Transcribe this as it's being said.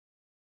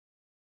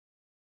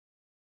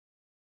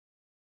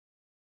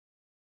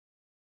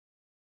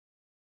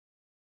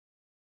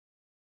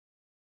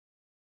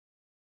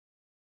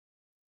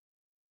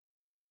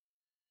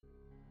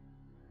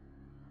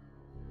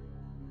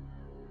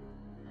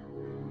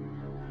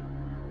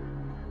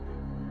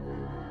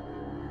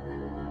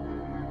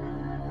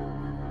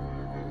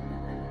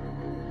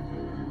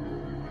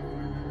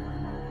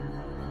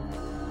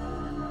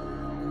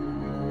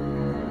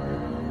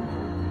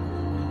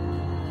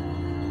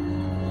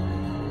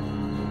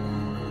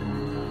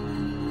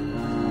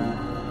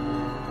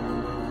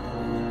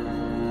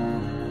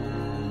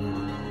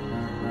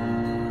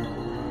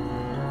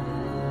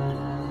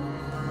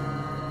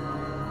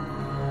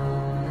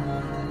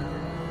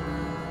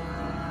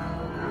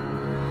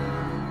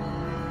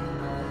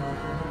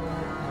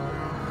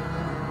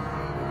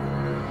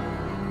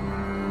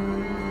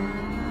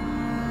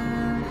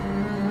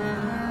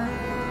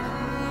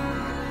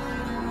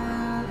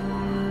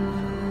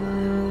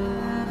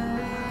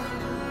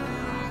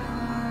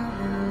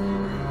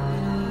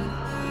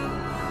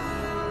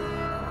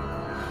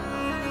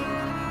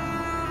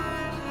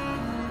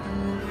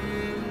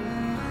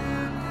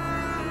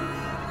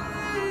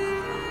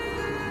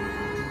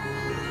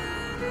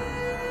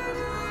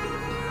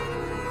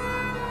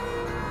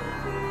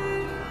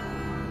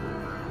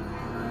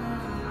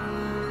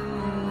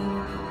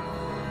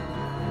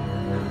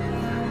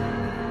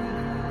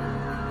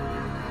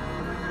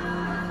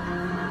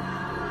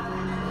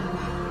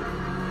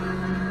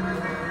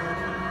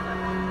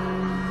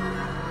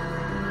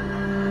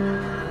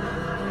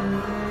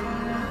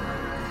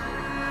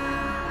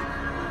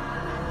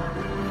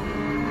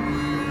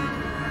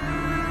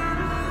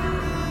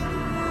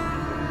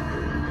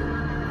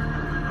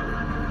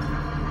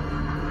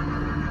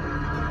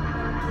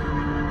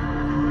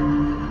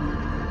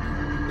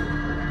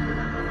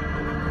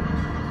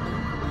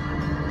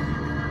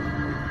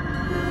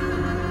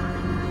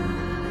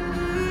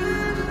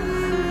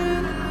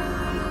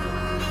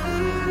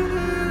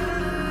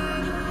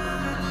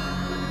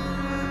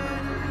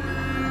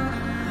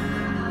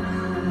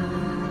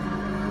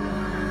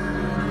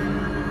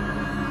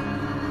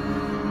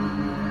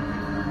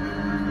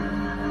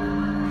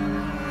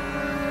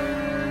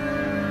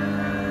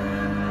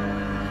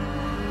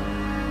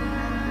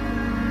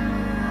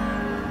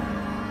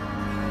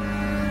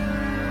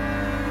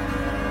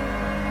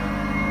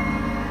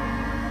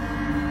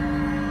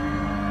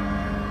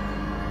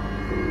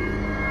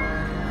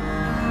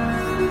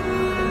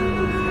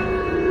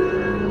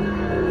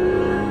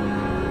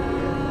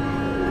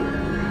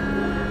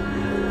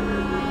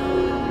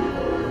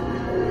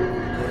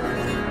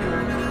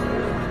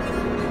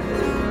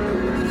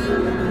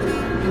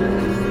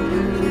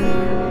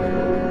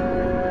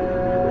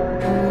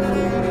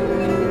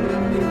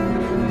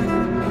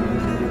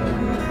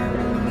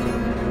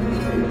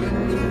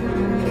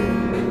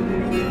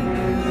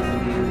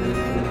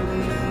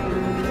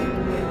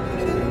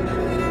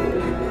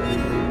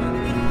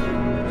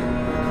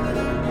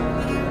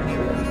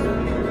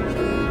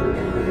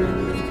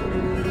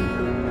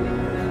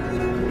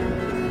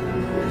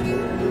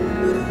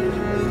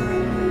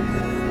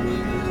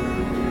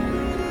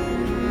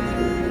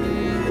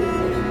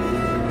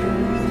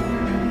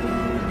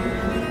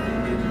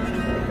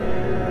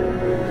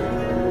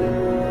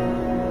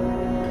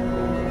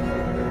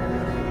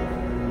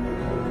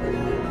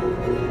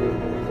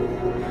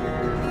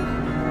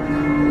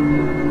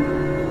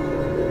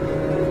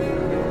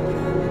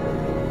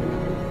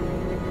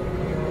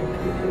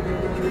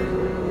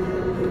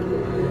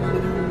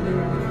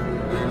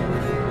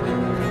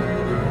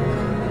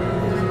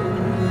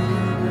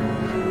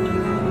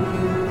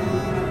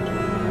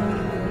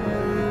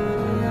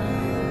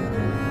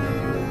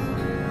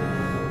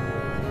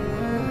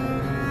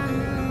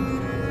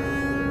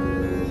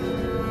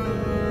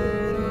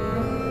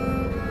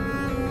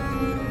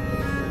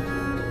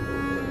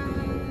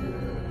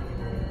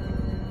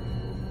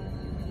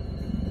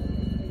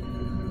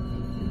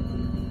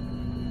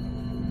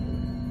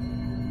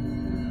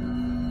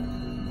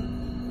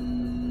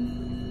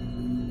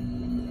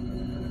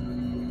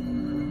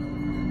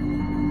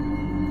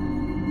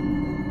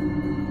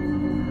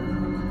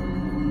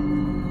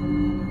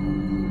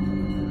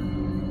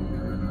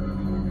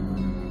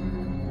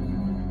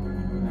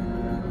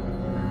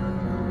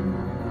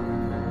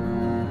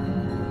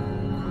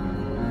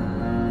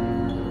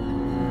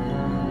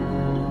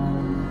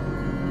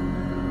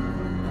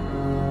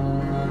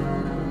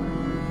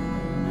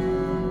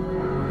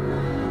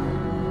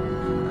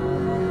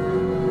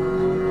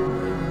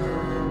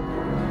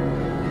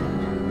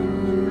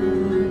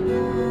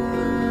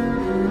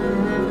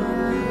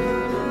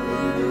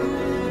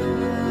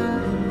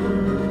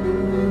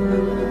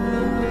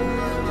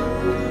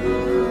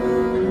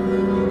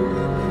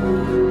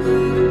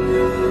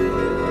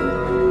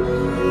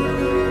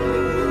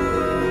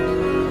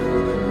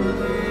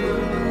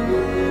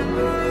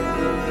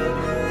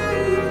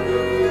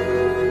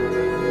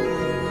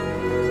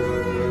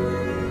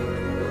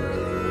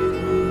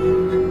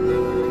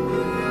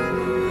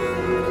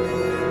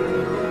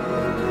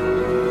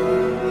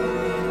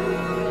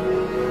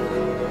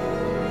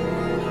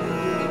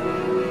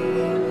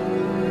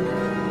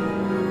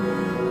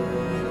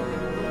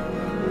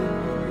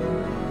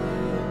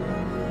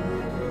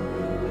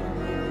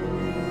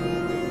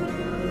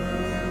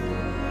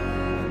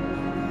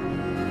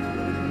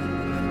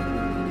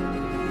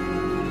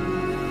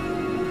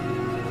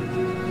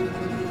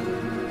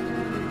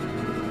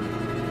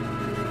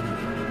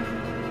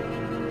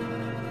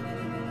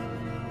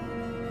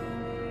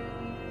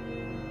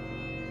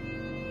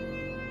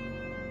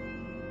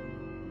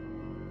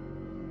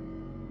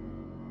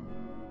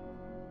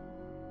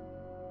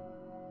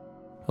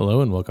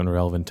Hello and welcome to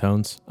Relevant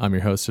Tones. I'm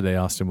your host today,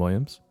 Austin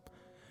Williams.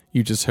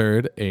 You just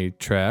heard a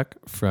track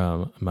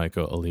from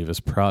Michael Oliva's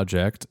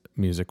project,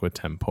 Music with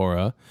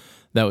Tempora.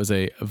 That was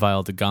a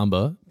viol da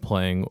gamba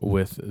playing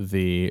with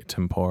the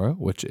tempora,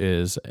 which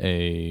is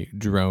a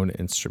drone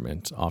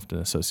instrument often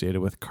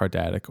associated with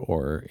Carnatic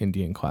or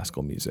Indian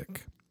classical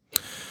music.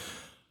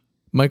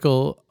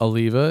 Michael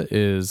Oliva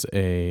is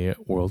a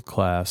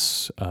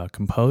world-class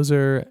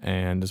composer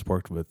and has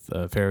worked with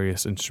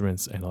various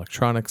instruments and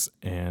electronics,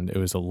 and it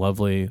was a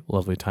lovely,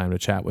 lovely time to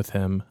chat with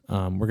him.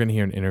 We're going to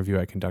hear an interview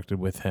I conducted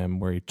with him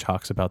where he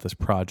talks about this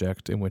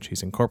project in which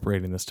he's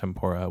incorporating this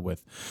tempora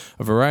with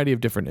a variety of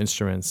different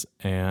instruments,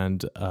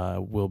 and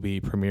we'll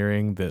be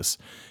premiering this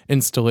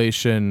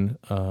installation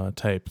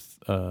type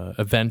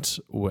event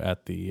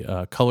at the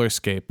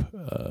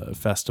Colorscape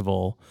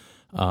Festival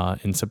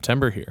in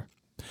September here.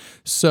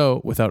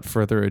 So without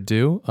further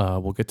ado,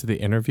 we'll get to the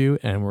interview,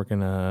 and we're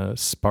going to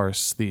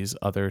sparse these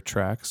other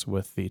tracks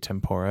with the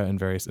tempora and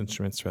various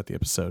instruments throughout the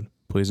episode.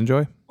 Please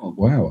enjoy. Oh,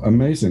 wow,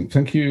 amazing.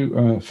 Thank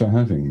you for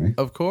having me.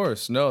 Of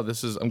course. No,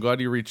 I'm glad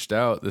you reached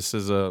out. This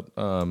is a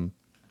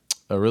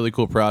really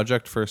cool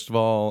project, first of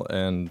all,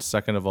 and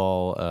second of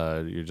all,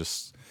 you're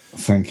just...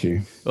 Thank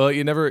you. Well,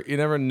 you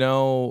never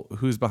know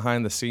who's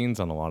behind the scenes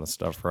on a lot of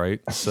stuff, right?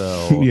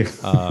 So Yeah.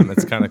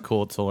 It's kind of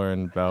cool to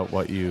learn about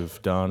what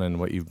you've done and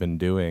what you've been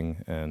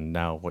doing, and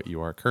now what you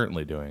are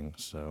currently doing.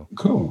 So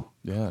Cool.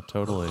 yeah,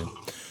 totally.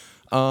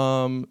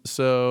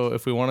 So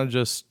if we want to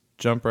just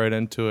jump right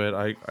into it,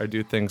 I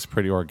do things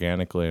pretty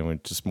organically, and we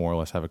just more or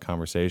less have a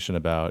conversation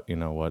about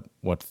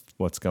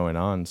what's going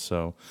on.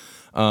 So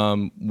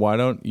why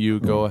don't you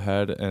go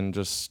ahead and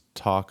just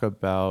talk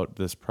about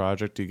this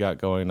project you got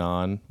going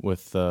on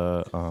with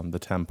the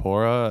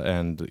tempora,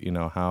 and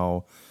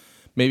how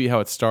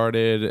it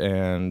started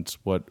and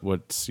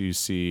what you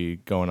see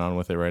going on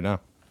with it right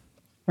now.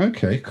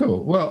 Okay,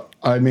 cool. Well,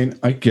 I mean,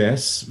 I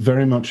guess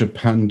very much a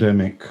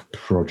pandemic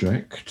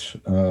project.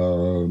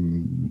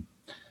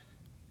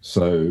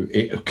 So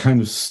it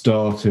kind of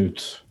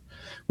started...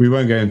 We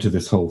won't go into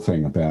this whole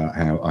thing about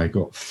how I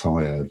got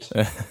fired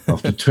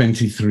after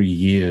 23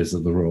 years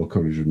at the Royal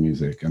College of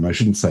Music. And I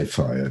shouldn't say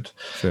fired.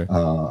 Sure.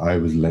 I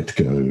was let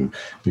go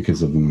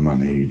because of the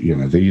money.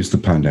 They used the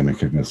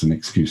pandemic as an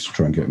excuse to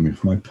try and get me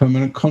for my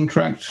permanent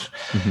contract.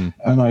 Mm-hmm.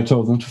 And I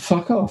told them to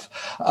fuck off.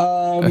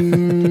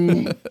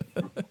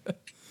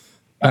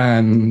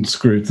 And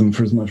screwed them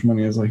for as much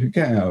money as I could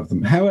get out of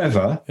them.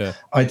 However,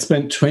 I'd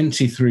spent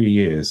 23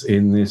 years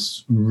in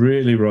this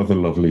really rather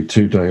lovely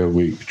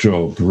 2-day-a-week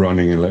job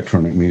running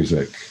electronic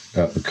music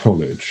at the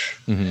college,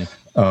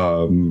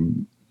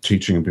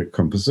 teaching a bit of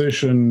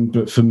composition.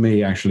 But for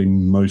me, actually,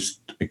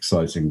 most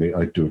excitingly,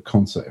 I do a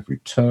concert every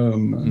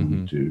term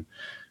and do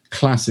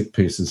classic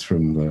pieces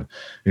from the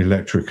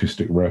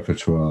electroacoustic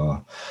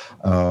repertoire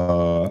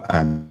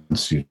and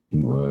student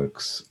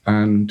works.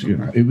 And,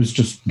 it was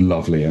just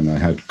lovely. And I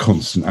had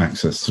constant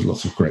access to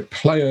lots of great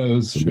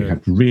players. And we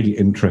had really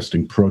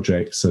interesting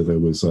projects. So there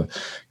was a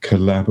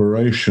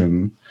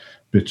collaboration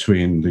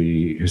between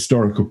the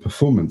historical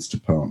performance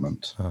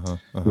department,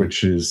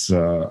 which is,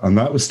 and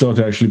that was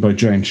started actually by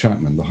Jane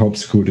Chapman, the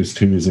harpsichordist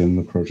who is in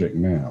the project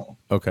now.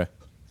 Okay.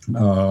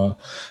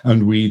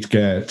 And we'd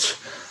get...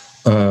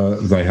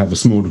 they have a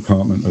small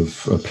department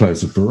of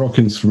players of Baroque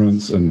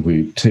instruments, and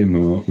we team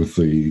them up with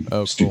the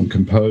student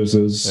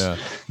composers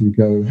and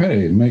go,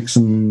 hey, make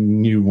some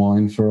new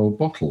wine for old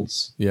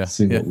bottles.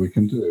 See what we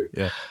can do.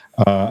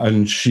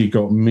 And she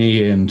got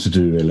me in to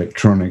do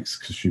electronics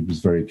because she was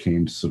very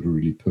keen to sort of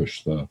really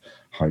push the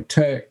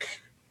high-tech,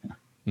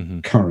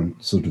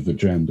 current sort of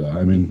agenda.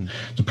 I mean,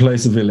 the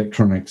place of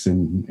electronics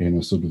in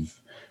a sort of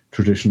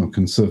traditional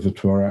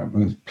conservatoire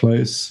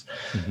place,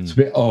 it's a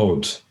bit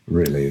odd,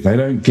 really. They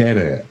don't get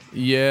it.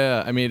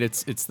 Yeah, I mean,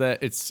 it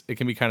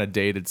can be kind of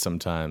dated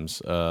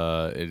sometimes.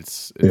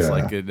 It's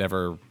like it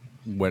never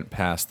went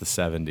past the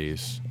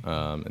 70s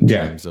in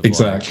terms of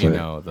exactly.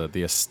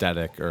 The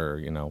aesthetic or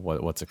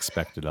what's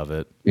expected of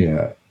it.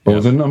 Or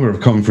the number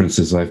of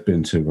conferences I've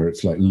been to where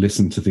it's like,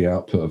 listen to the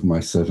output of my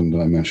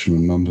 7-dimensional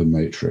number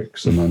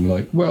matrix, and I'm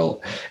like,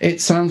 well,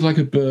 it sounds like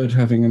a bird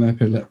having an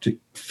epileptic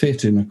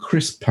fit in a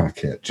crisp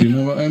packet. Do you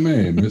know what I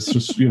mean? It's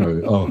just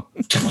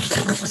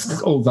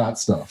all that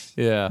stuff.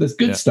 There's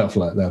good stuff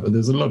like that, but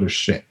there's a lot of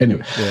shit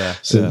anyway.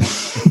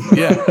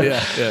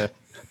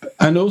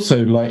 And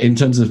also, like, in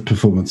terms of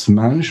performance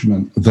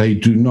management, they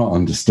do not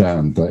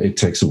understand that it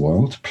takes a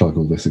while to plug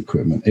all this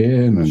equipment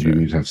in, and you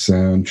need to have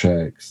sound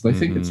checks. They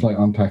think it's like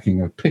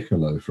unpacking a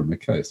piccolo from a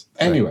case.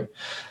 Anyway,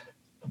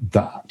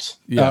 that.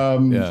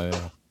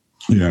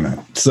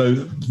 So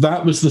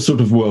that was the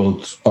sort of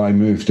world I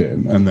moved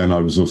in. And then I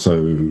was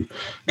also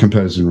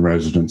composer in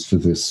residence for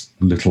this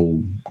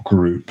little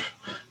group,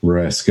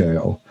 Rare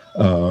Scale,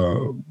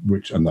 and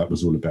that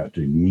was all about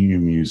doing new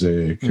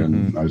music.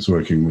 And I was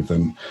working with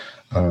an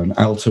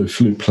alto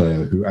flute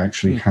player who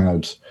actually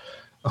had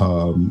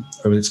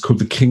it's called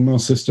the Kingma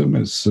system.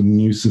 It's a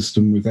new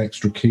system with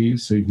extra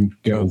keys, so you can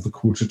get all the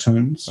quarter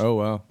tones. Oh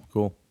wow,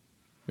 cool.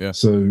 Yeah.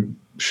 So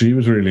she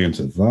was really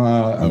into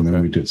that, and then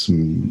we did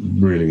some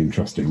really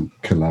interesting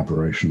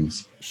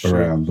collaborations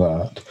around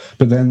that.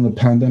 But then the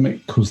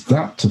pandemic caused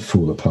that to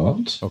fall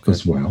apart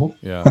as well.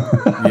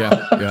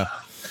 Yeah.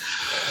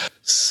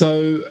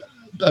 So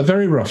a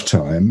very rough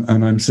time,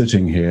 and I'm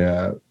sitting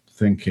here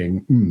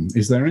thinking,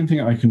 is there anything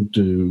I can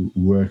do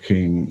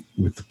working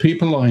with the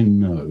people I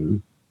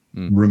know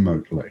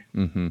remotely?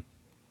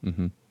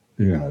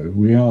 You know,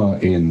 we are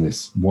in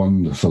this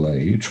wonderful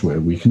age where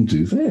we can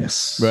do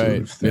this right. sort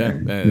of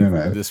thing. Yeah. You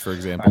know, this, for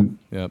example. And,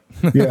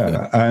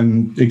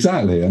 and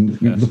exactly. And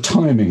the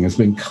timing has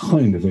been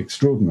kind of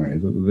extraordinary.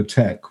 The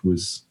tech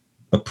was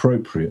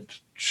appropriate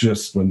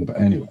just when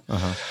anyway.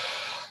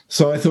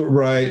 So I thought,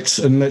 right,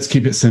 and let's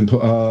keep it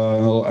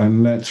simple,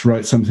 and let's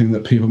write something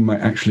that people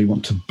might actually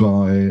want to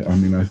buy. I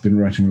mean, I've been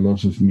writing a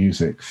lot of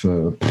music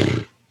for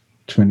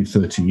 20,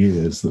 30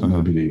 years that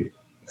nobody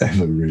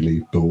ever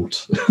really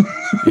bought.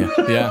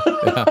 Yeah.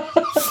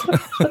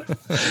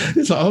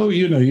 It's like, oh,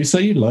 you know, you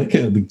say you like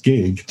it at the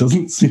gig,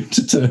 doesn't seem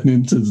to turn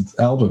into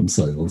album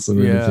sales or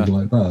anything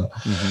like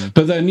that.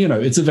 But then, you know,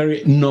 it's a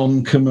very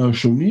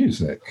non-commercial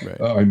music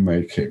that I'm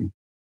making.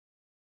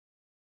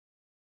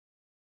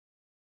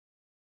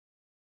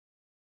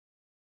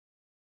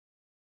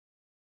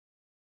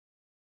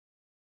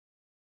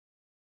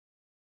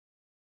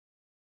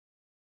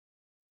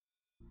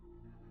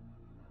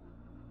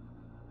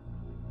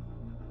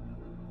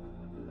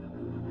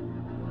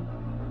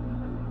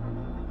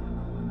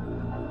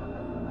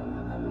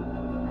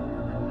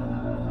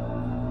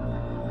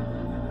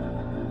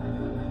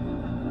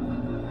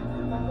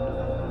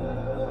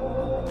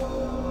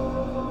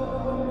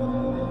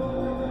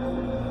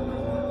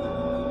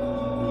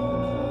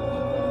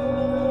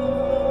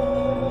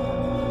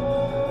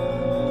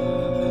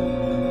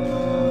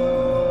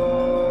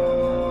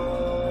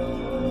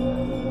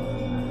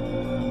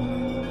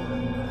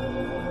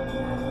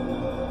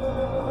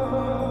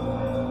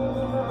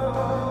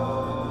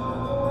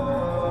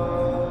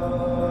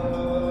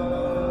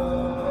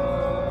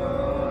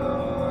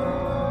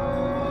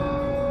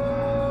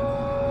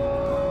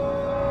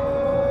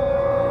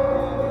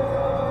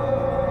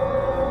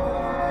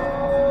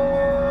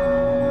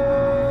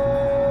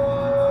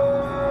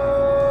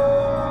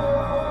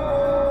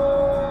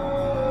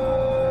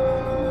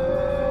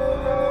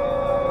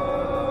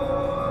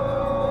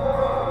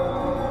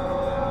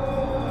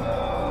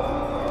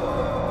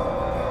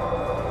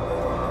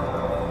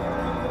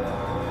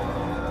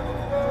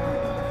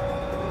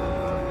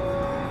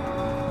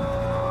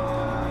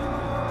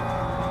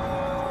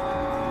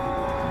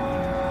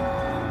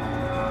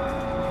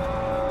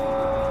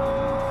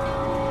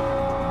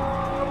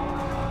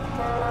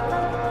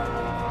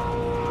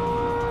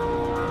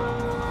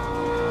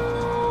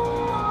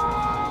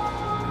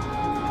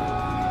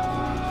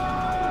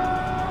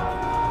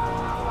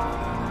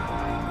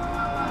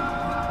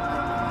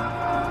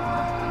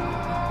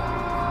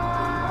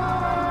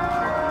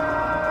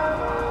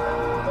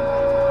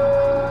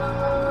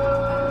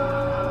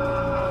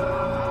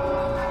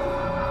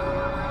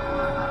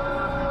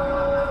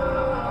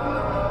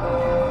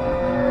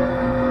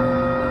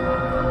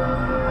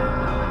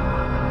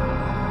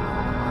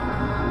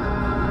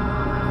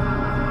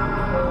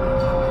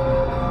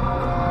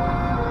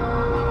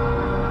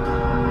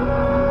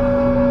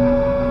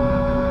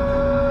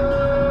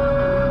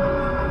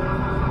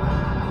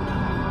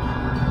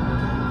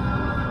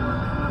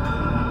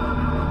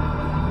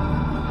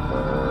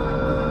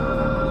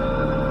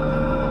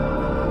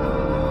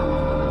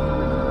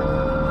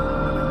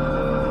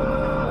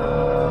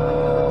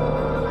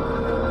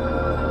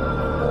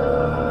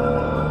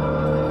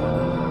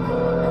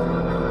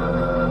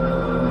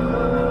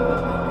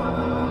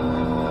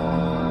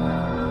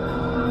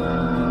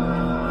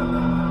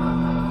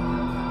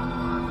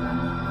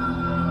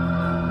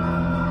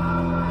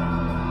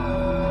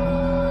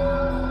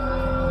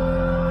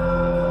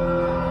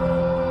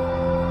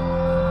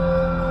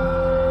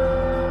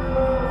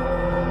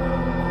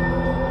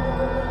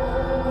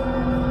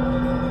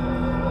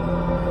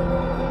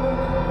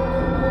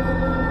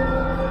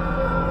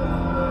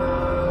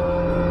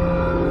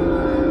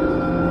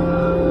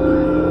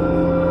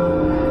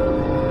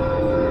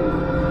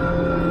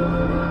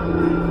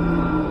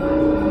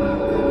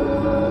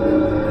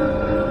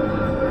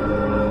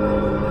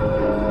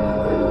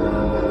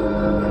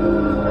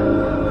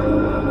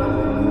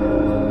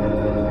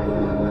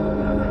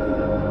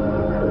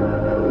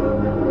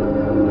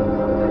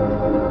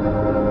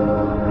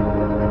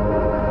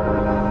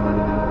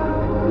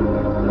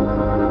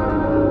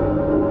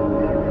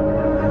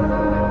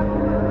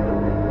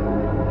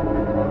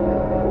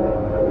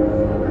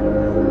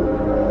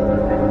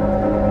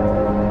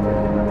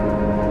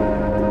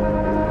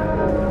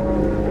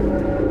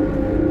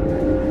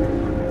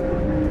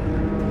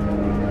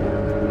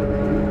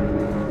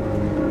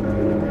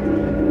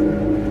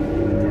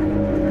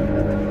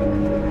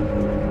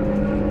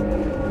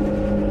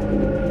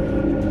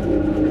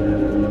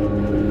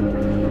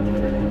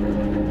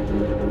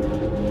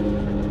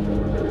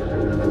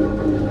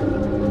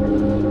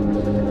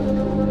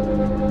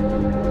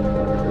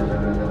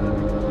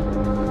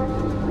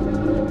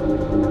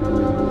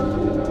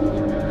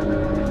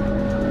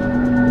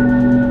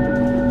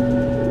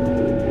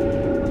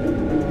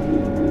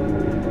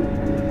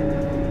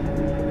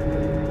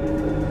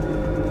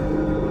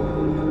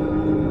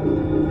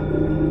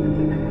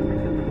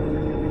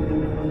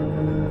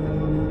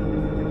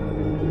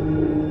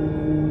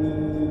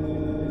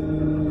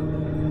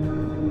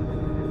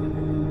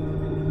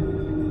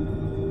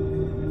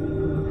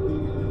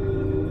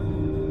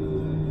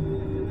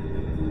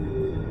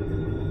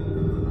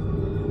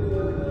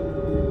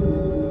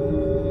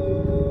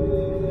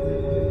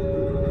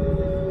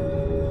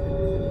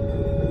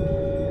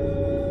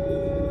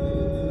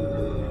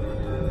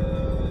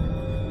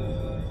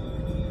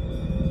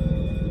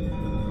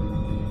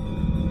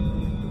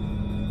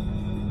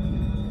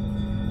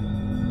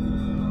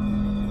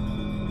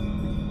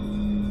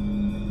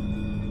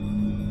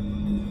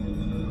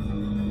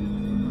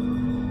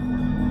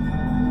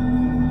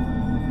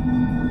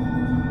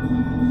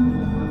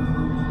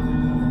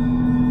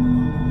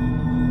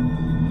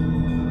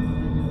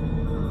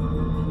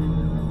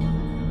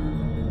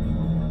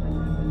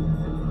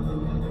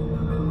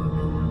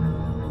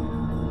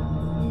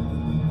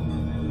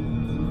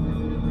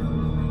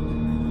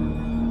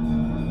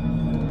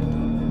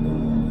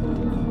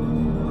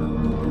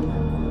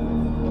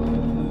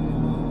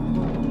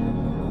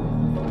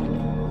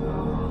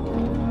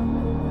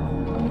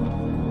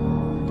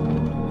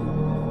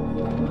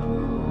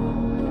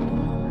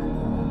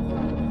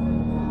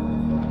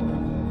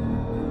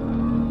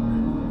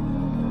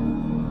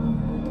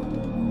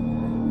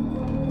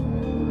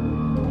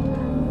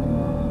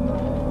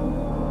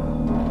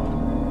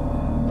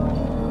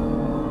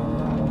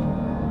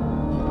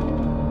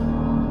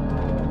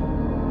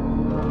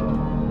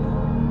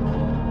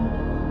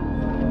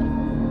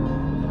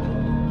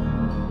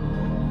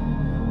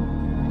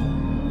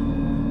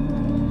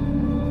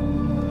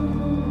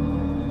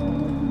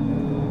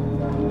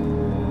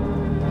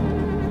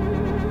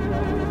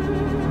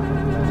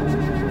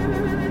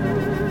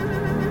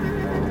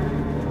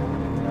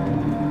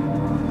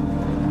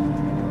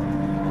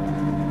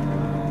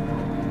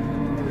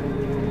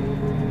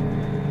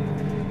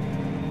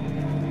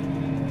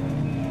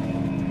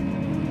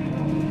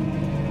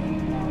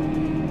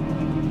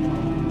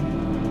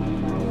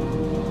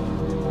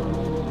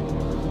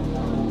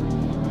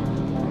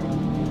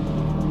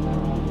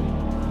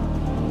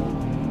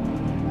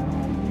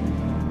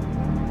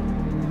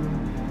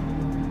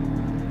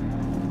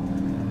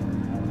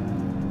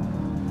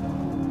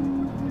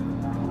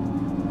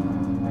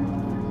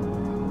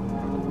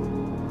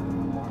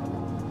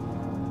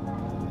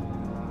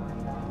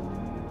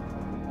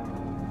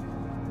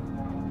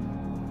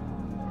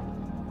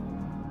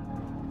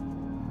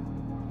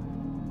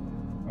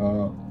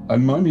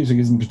 and my music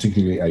isn't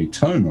particularly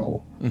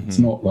atonal. It's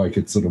not like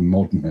it's sort of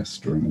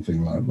modernist or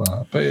anything like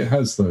that, but it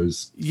has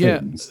those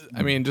things.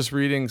 I mean, just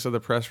reading the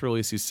press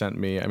release you sent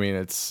me, I mean,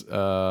 it's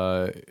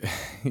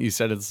you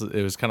said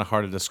it was kind of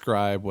hard to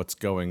describe what's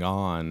going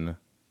on,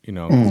 you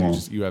know,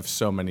 because you have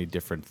so many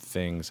different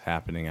things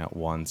happening at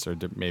once, or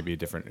maybe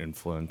different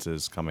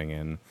influences coming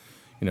in,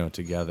 you know,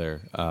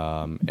 together.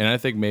 And I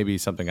think maybe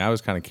something I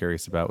was kind of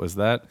curious about, was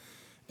that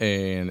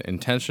an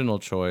intentional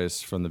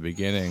choice from the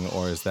beginning,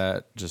 or is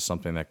that just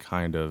something that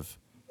kind of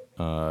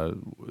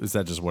is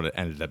that just what it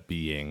ended up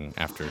being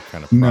after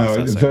kind of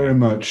processing? No, very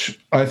much.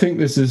 I think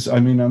this is,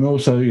 I mean, I'm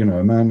also, you know,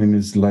 a man in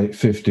his late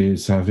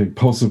 50s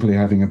possibly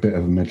having a bit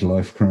of a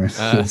midlife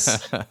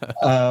crisis.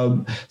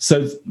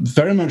 So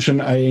very much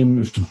an aim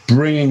of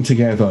bringing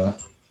together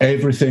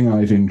everything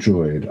I've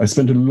enjoyed. I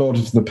spent a lot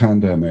of the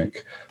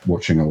pandemic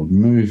watching old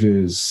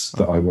movies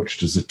that I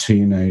watched as a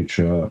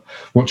teenager,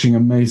 watching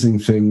amazing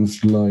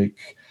things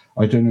like,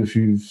 I don't know if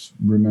you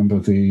remember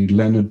the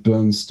Leonard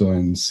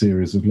Bernstein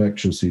series of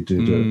lectures he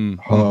did at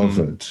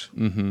Harvard.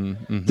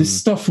 This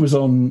stuff was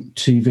on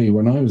TV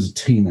when I was a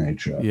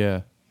teenager.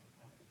 Yeah.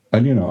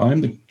 And, you know,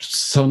 I'm the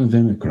son of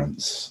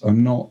immigrants.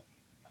 I'm not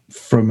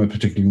from a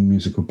particularly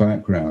musical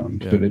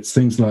background, but it's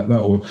things like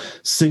that, or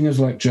singers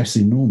like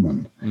Jesse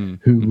Norman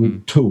who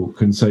would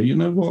talk and say, you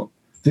know what,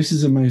 this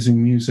is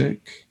amazing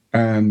music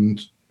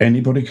and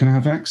anybody can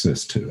have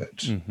access to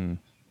it.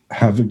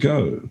 Have a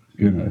go,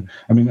 you know.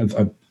 I mean,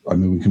 I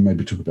mean, we can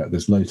maybe talk about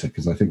this later,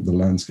 because I think the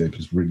landscape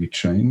has really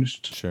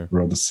changed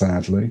rather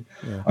sadly.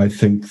 I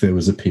think there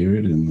was a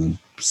period in the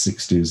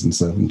 60s and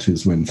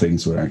 70s when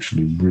things were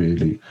actually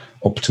really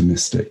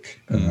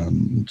optimistic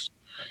and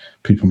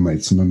people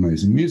made some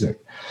amazing music.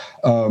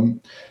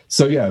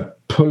 So, yeah,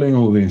 pulling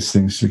all these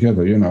things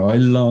together, you know, I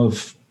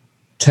love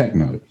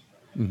techno,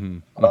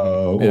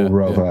 or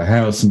rather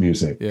house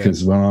music,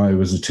 because when I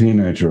was a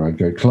teenager, I'd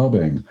go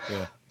clubbing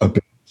a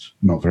bit,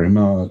 not very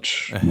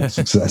much, not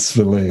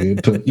successfully,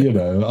 but, you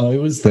know, I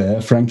was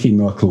there. Frankie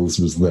Knuckles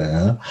was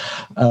there.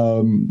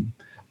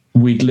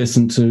 We'd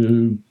listen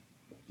to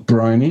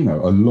Brian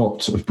Eno, a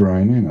lot of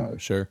Brian Eno.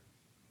 Sure.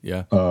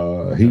 Yeah.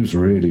 He was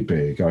really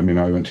big. I mean,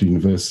 I went to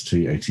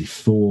university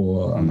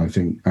 84, and I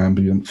think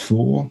Ambient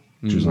 4,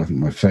 which is, I think,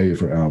 my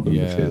favorite album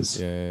of his.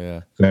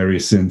 Very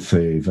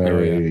synthy,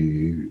 very,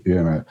 you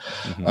know,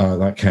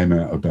 that came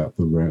out about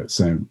the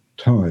same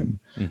time.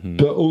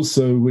 But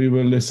also we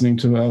were listening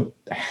to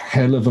a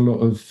hell of a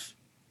lot of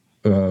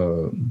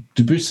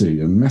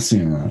Debussy and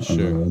Messiaen,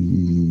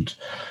 and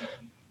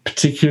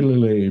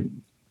particularly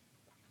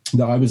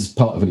that I was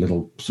part of a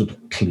little sort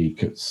of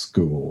clique at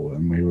school,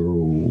 and we were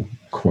all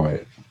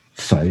quite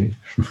fey,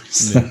 shall we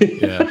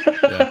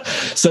say.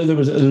 So there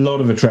was a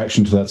lot of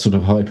attraction to that sort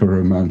of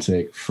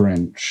hyper-romantic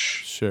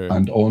French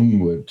and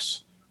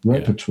onwards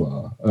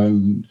repertoire.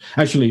 And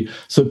actually,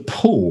 so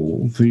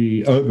Paul,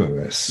 the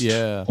oboist,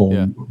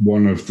 on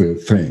one of the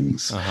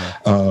things,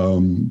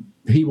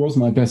 he was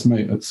my best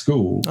mate at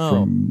school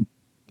from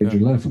age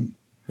 11.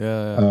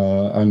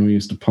 And we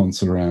used to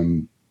ponce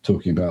around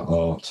talking about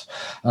art.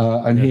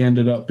 And he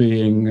ended up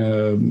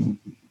being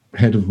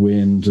head of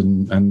wind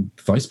and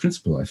vice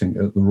principal, I think,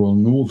 at the Royal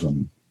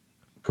Northern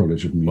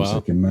College of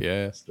Music in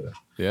Manchester.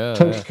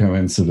 Total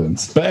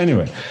coincidence. But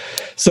anyway,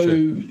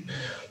 so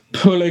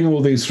pulling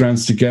all these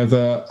strands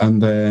together,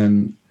 and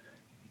then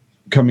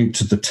coming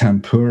to the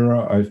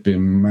tempura. I've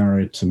been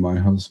married to my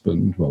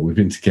husband. Well, we've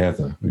been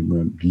together. We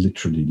weren't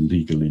literally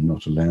legally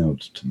not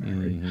allowed to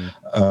marry.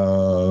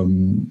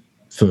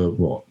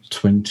 For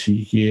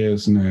 20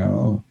 years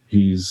now.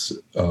 He's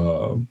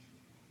of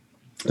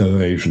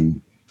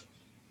Asian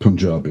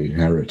Punjabi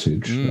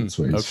heritage. That's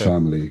where his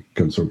family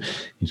comes from.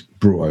 He's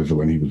brought over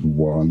when he was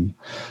 1.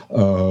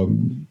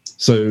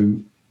 So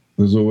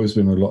there's always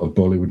been a lot of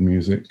Bollywood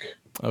music.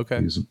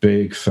 He's a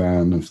big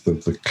fan of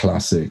the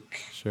classic.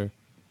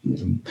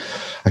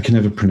 I can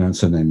never pronounce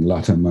her name,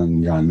 Lata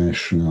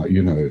Manganeshwar,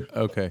 you know.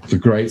 The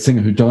great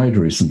singer who died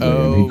recently,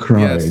 and he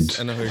cried. Yes,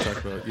 I know who you're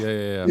talking about.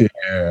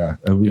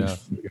 Yeah.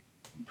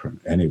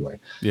 Anyway,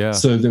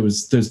 so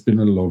there's been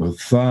a lot of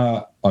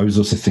that. I was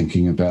also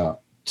thinking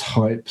about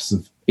types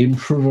of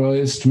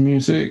improvised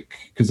music,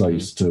 because I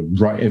used to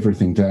write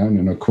everything down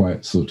in a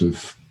quite sort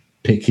of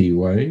picky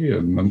way,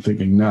 and I'm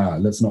thinking,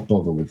 let's not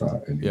bother with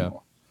that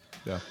anymore.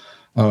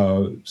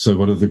 So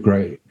what are the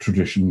great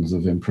traditions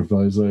of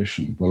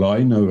improvisation? Well, I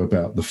know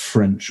about the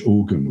French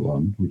organ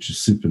one, which is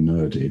super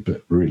nerdy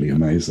but really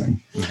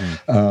amazing.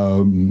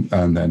 And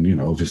then, you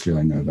know, obviously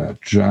I know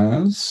about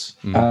jazz,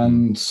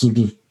 and sort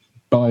of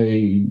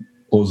by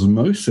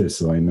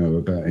osmosis I know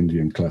about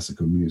Indian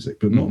classical music,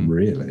 but not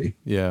really.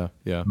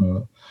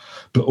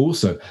 But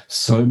also,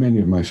 so many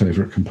of my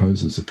favorite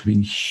composers have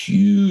been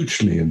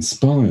hugely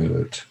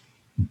inspired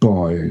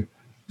by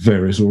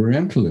various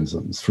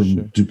Orientalisms,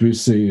 from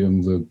Debussy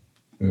and the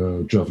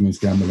Javanese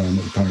gamelan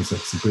at the Paris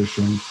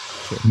Exhibition,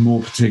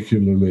 more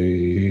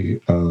particularly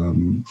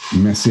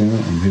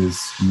Messiaen and his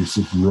use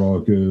of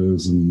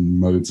ragas and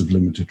modes of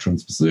limited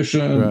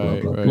transposition, blah,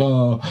 blah,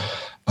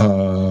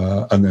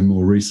 blah. And then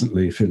more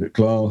recently, Philip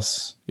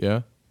Glass.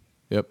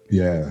 Yep.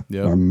 Yeah.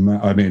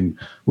 I mean,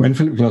 when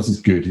Philip Glass is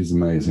good, he's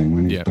amazing.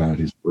 When he's bad,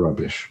 he's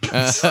rubbish.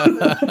 But,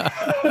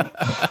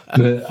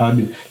 I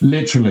mean,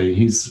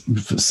 literally,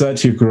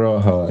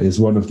 Satyagraha is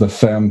one of the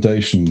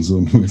foundations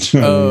on which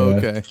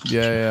okay.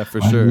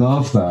 For sure. I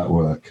love that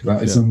work.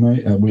 That is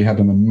amazing. We had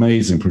an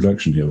amazing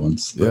production here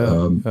once.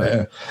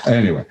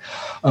 Anyway.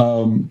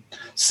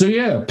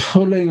 So,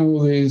 pulling all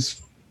these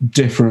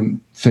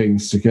different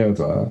things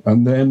together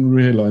and then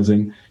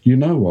realizing, you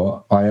know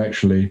what, I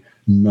actually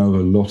know a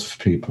lot of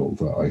people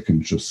that I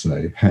can just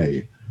say,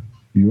 hey,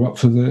 you up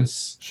for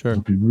this? Sure.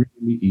 It'll be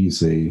really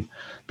easy,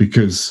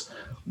 because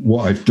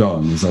what I've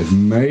done is I've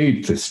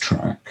made this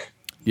track.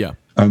 Yeah.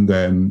 And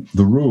then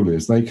the rule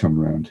is they come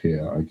around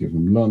here, I give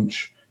them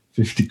lunch,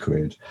 50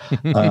 quid,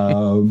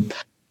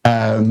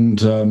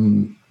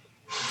 and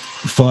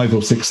 5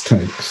 or 6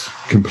 takes,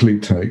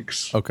 complete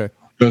takes. Okay.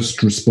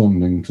 Just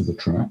responding to the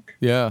track.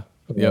 Yeah.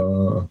 Yep.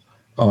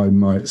 I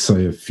might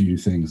say a few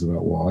things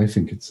about what I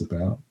think it's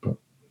about, but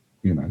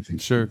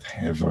things like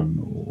heaven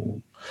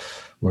or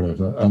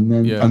whatever, and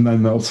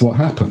then that's what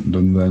happened.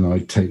 And then I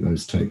take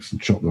those takes and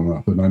chop them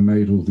up, and I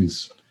made all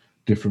these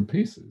different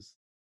pieces.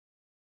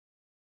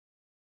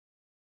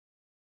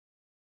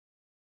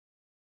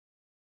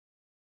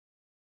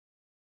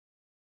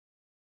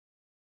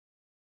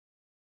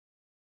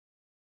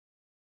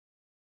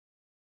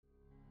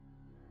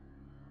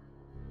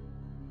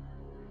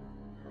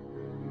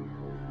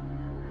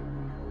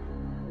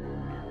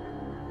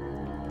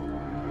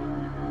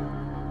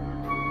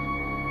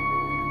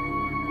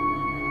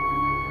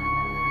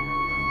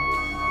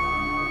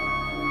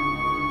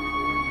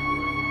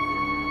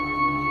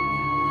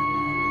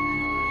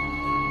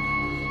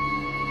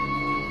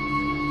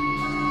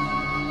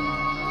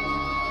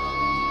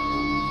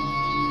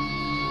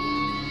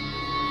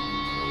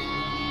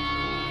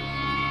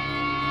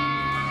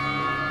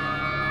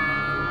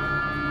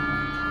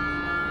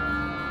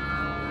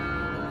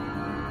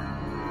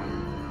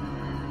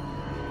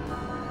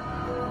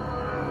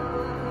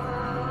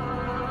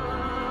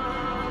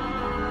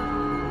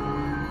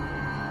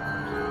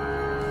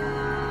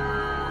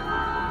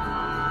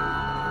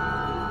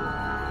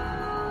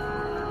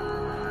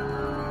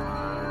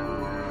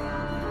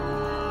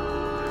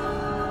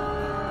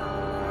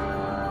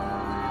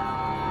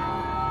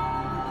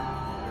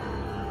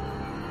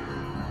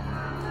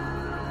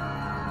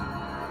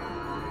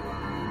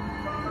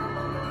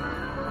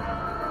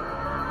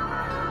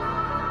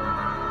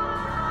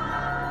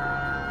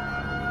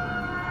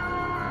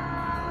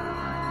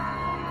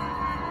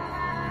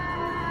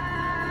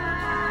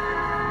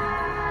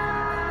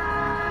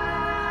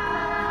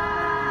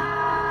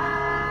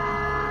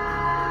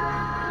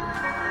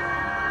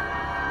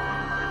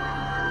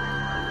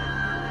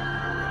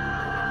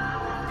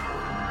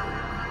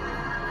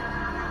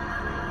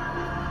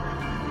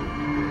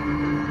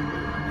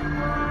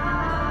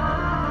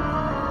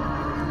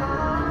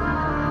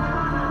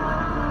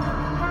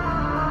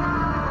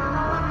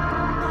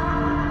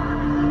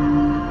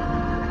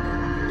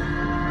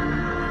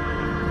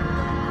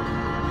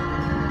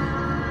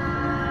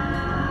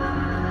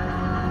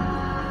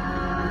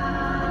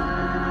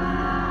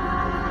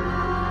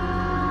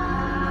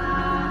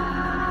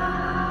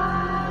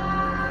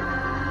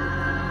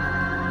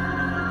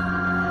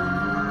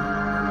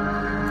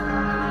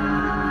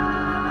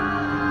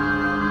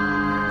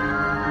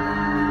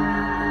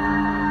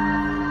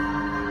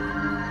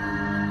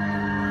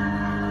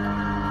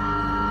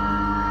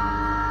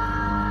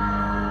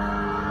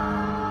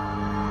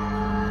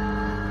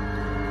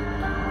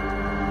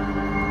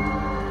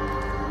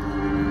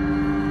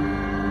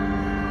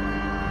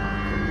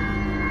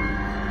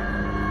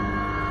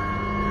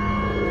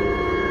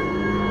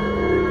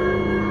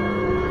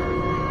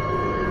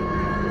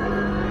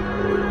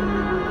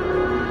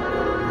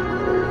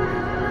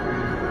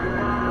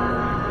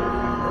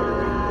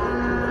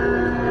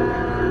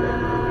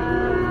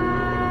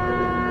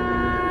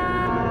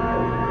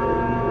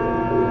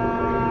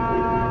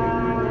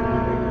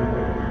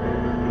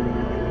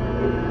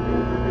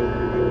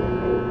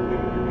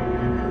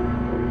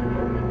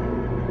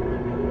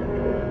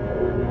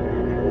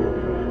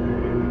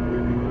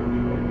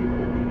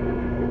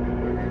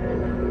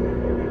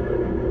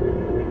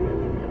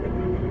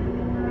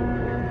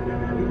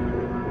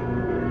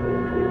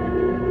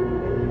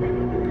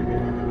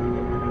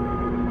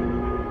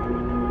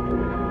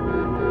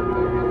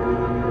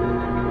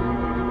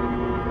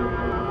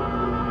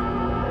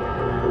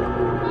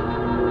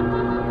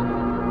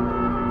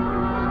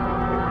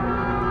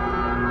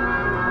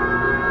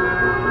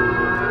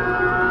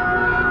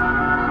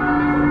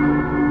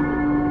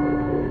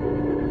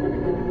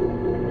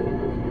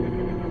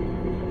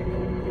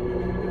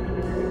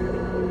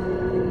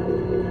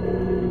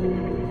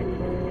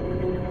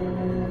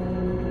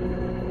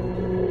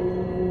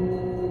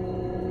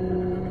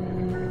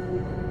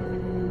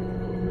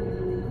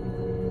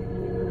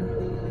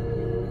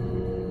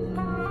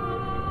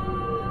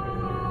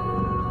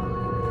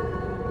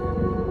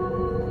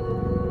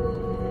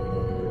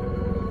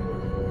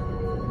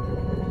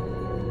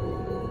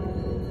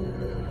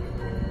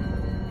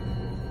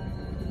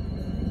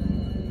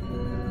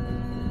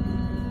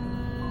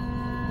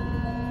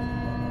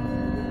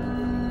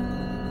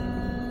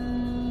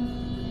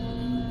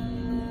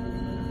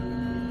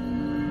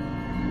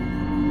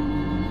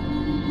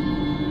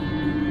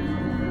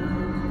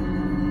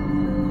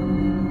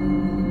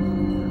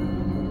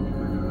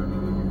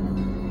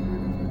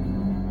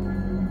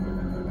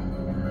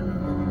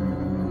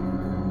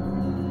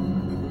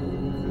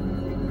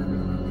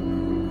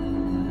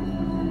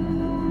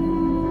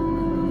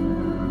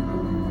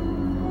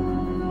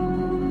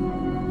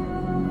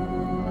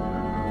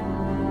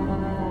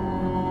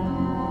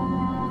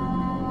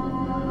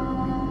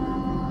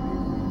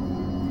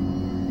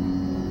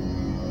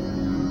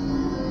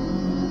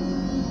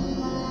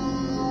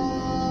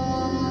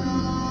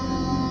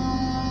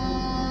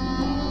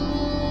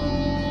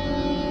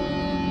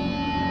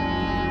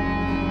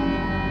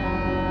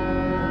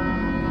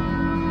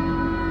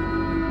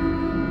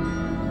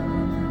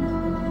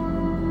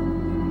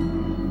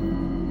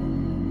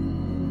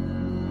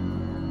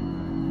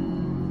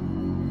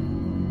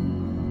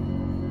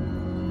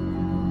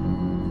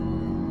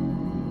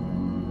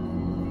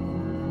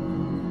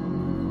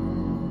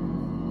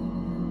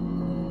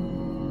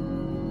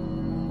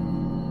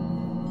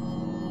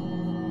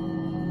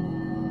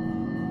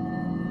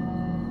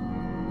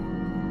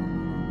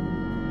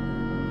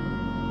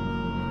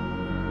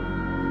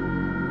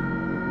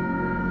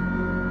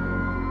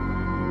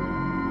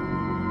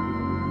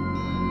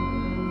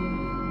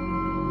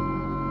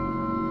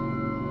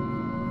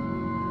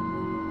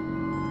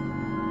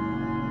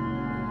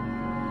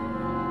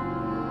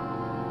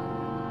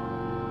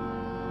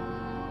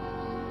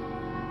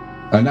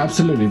 And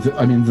absolutely,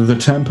 the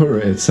tempura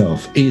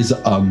itself is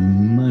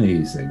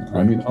amazing.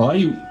 I mean,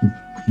 I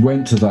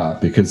went to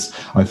that because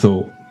I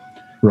thought,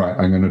 right,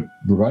 I'm going to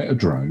write a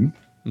drone,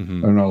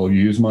 and I'll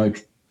use my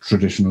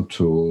traditional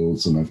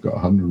tools, and I've got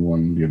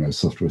 101,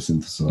 software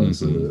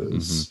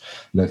synthesizers.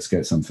 Let's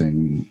get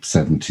something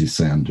 70s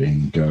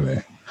sounding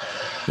going.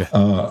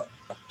 Yeah.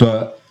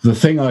 But the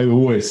thing I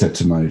always said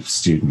to my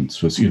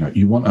students was,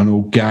 you want an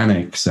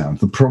organic sound.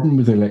 The problem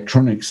with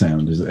electronic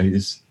sound is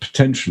it's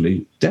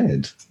potentially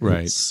dead,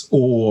 right,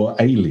 or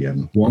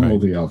alien, one or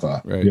the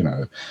other.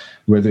 Right.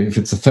 Whether if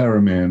it's a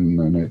theremin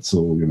and it's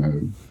all,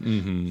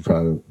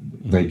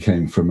 they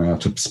came from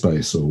outer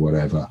space or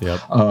whatever.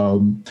 Yep.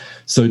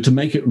 So to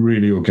make it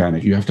really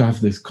organic, you have to have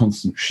this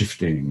constant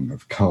shifting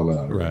of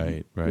color.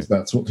 Right.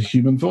 That's what the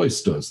human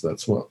voice does.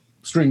 That's what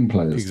string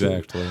players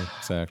exactly.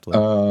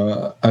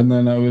 And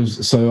then I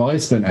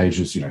spent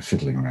ages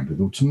fiddling around with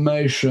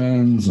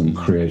automations and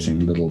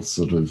creating little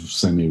sort of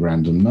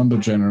semi-random number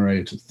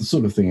generators, the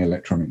sort of thing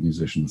electronic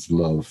musicians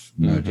love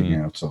nerding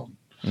out on.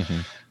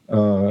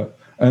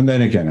 And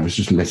then again,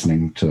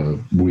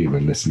 we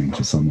were listening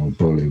to some old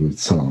Bollywood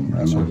song,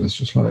 and I was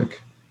just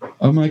like,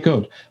 oh my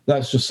God,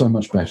 that's just so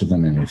much better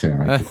than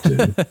anything I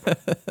could do.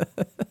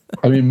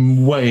 I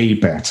mean, way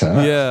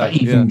better.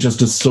 Even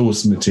just as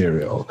source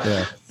material.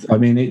 Yeah. I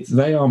mean,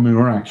 they are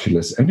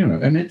miraculous, and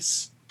and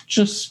it's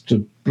just a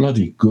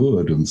bloody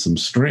good and some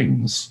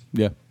strings.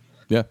 Yeah.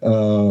 Yeah.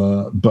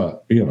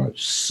 But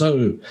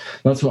so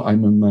that's what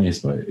I'm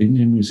amazed by.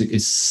 Indian music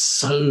is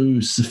so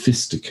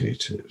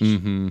sophisticated.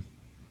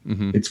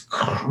 It's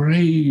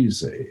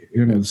crazy,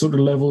 the sort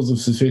of levels of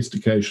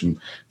sophistication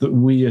that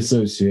we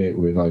associate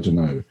with, I don't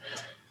know,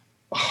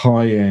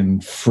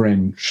 high-end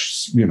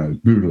French,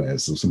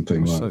 Boulez or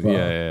something like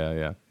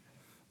that.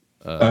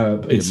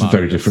 Yeah. It's a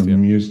very different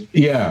music.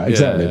 Yeah,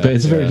 exactly. But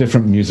it's a very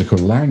different musical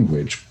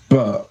language,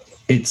 but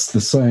it's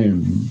the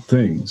same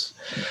things.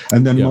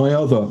 And then my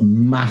other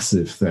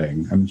massive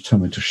thing, and tell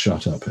me to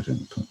shut up at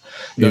any point,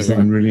 is that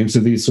I'm really into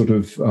these sort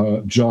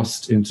of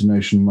just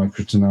intonation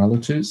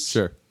microtonalities.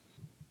 Sure.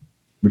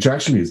 Which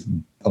actually is,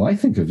 I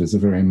think of as a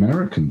very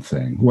American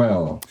thing.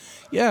 Well,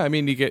 yeah, I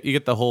mean, you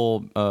get the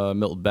whole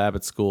Milton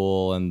Babbitt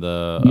school and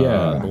the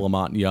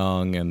Lamont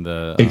Young and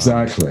the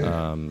exactly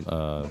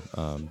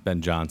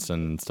Ben Jonson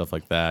and stuff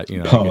like that.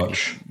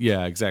 Posh.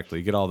 Yeah, exactly.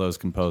 You get all those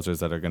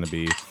composers that are going to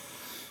be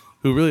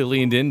who really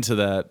leaned into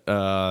that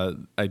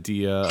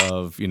idea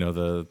of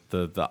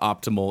the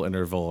optimal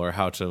interval, or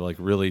how to like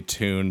really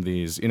tune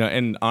these.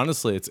 And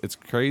honestly, it's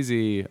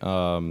crazy.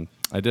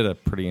 I did a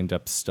pretty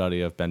in-depth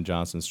study of Ben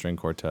Jonson's string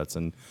quartets,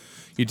 and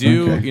you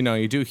do,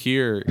 you do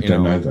hear, I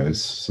don't know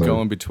those, so.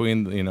 Going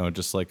between,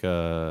 just like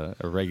a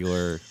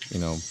regular,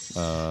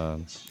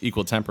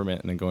 equal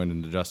temperament, and then going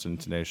into just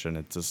intonation.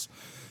 It's just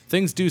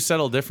things do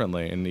settle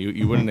differently, and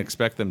you wouldn't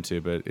expect them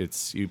to, but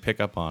you pick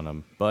up on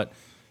them. But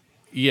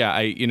yeah,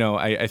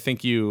 I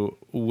think you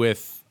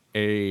with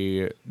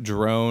a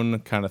drone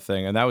kind of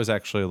thing, and that was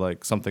actually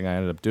like something I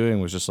ended up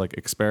doing, was just like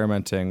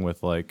experimenting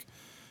with like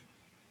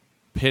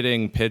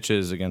pitting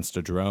pitches against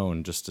a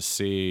drone just to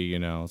see,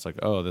 it's like,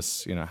 oh,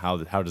 this, how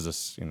does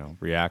this,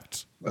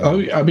 react?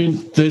 Oh, I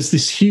mean, there's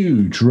this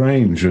huge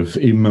range of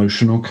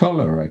emotional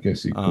color, I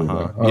guess you call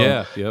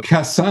that. Yep.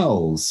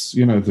 Casals,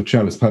 the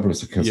cellist Pablo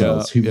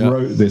Casals, he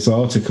wrote this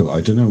article,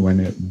 I don't know when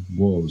it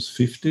was,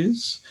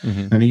 50s,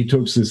 and he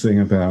talks this thing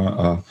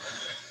about,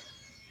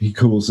 he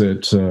calls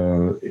it,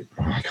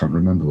 I can't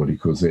remember what he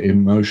calls it,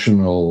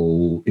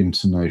 emotional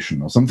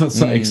intonation or something,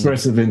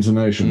 expressive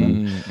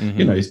intonation. And,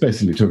 he's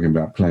basically talking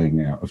about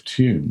playing out of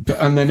tune.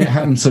 And then it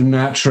happens so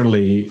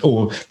naturally,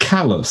 or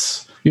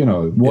callous,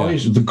 why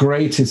is the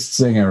greatest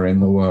singer in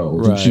the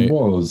world? Right. And she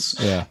was.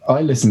 Yeah. I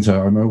listen to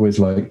her, I'm always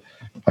like,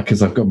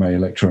 because I've got my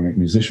electronic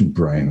musician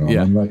brain on,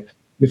 I'm like,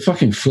 you're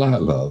fucking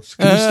flat, love.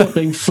 Can you stop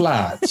being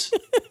flat?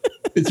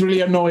 It's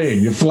really annoying.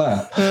 You're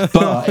flat,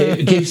 but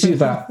it gives you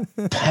that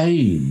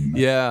pain.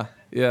 Yeah,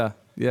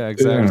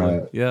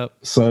 exactly. Yep.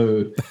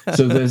 So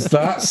there's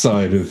that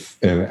side of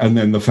it, and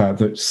then the fact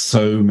that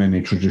so many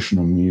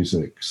traditional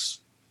musics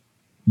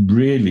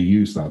really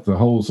use that. The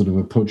whole sort of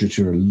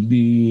appoggiatura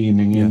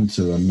leaning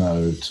into a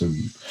note,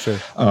 and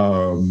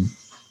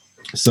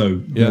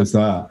so there's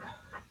that.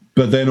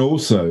 But then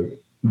also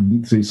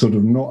the sort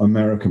of not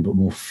American but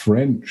more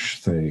French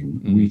thing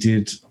we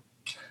did.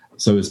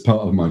 So as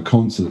part of my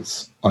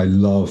concerts, I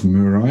love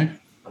Murail,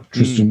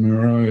 Tristan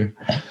Murail,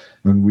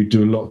 and we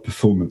do a lot of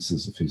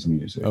performances of his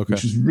music,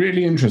 which is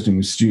really interesting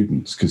with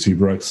students because he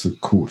writes the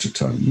quarter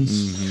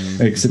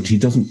tones, except he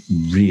doesn't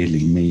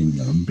really mean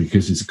them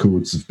because his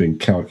chords have been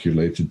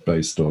calculated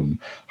based on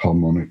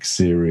harmonic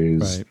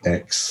series,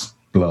 X,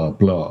 blah,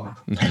 blah.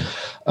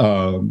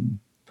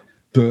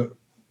 But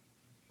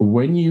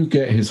when you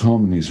get his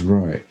harmonies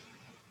right,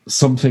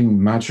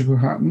 something magical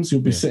happens,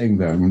 you'll be sitting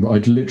there and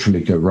I'd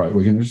literally go, right,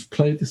 we're going to just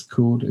play this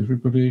chord,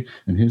 everybody,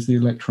 and here's the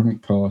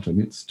electronic part,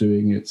 and it's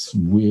doing its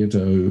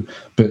weirdo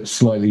but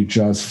slightly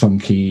jazz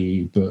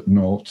funky but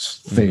not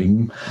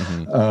thing.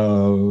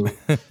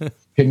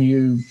 Can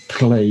you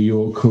play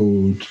your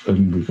chord?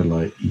 And we go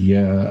like,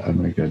 yeah,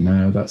 and we go,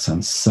 no, that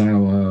sounds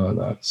sour,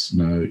 that's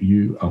no,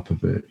 you up a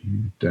bit,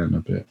 you down a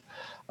bit,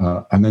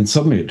 and then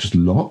suddenly it just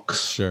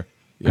locks,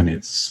 and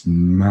it's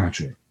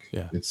magic.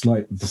 Yeah. It's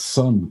like the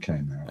sun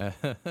came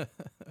out.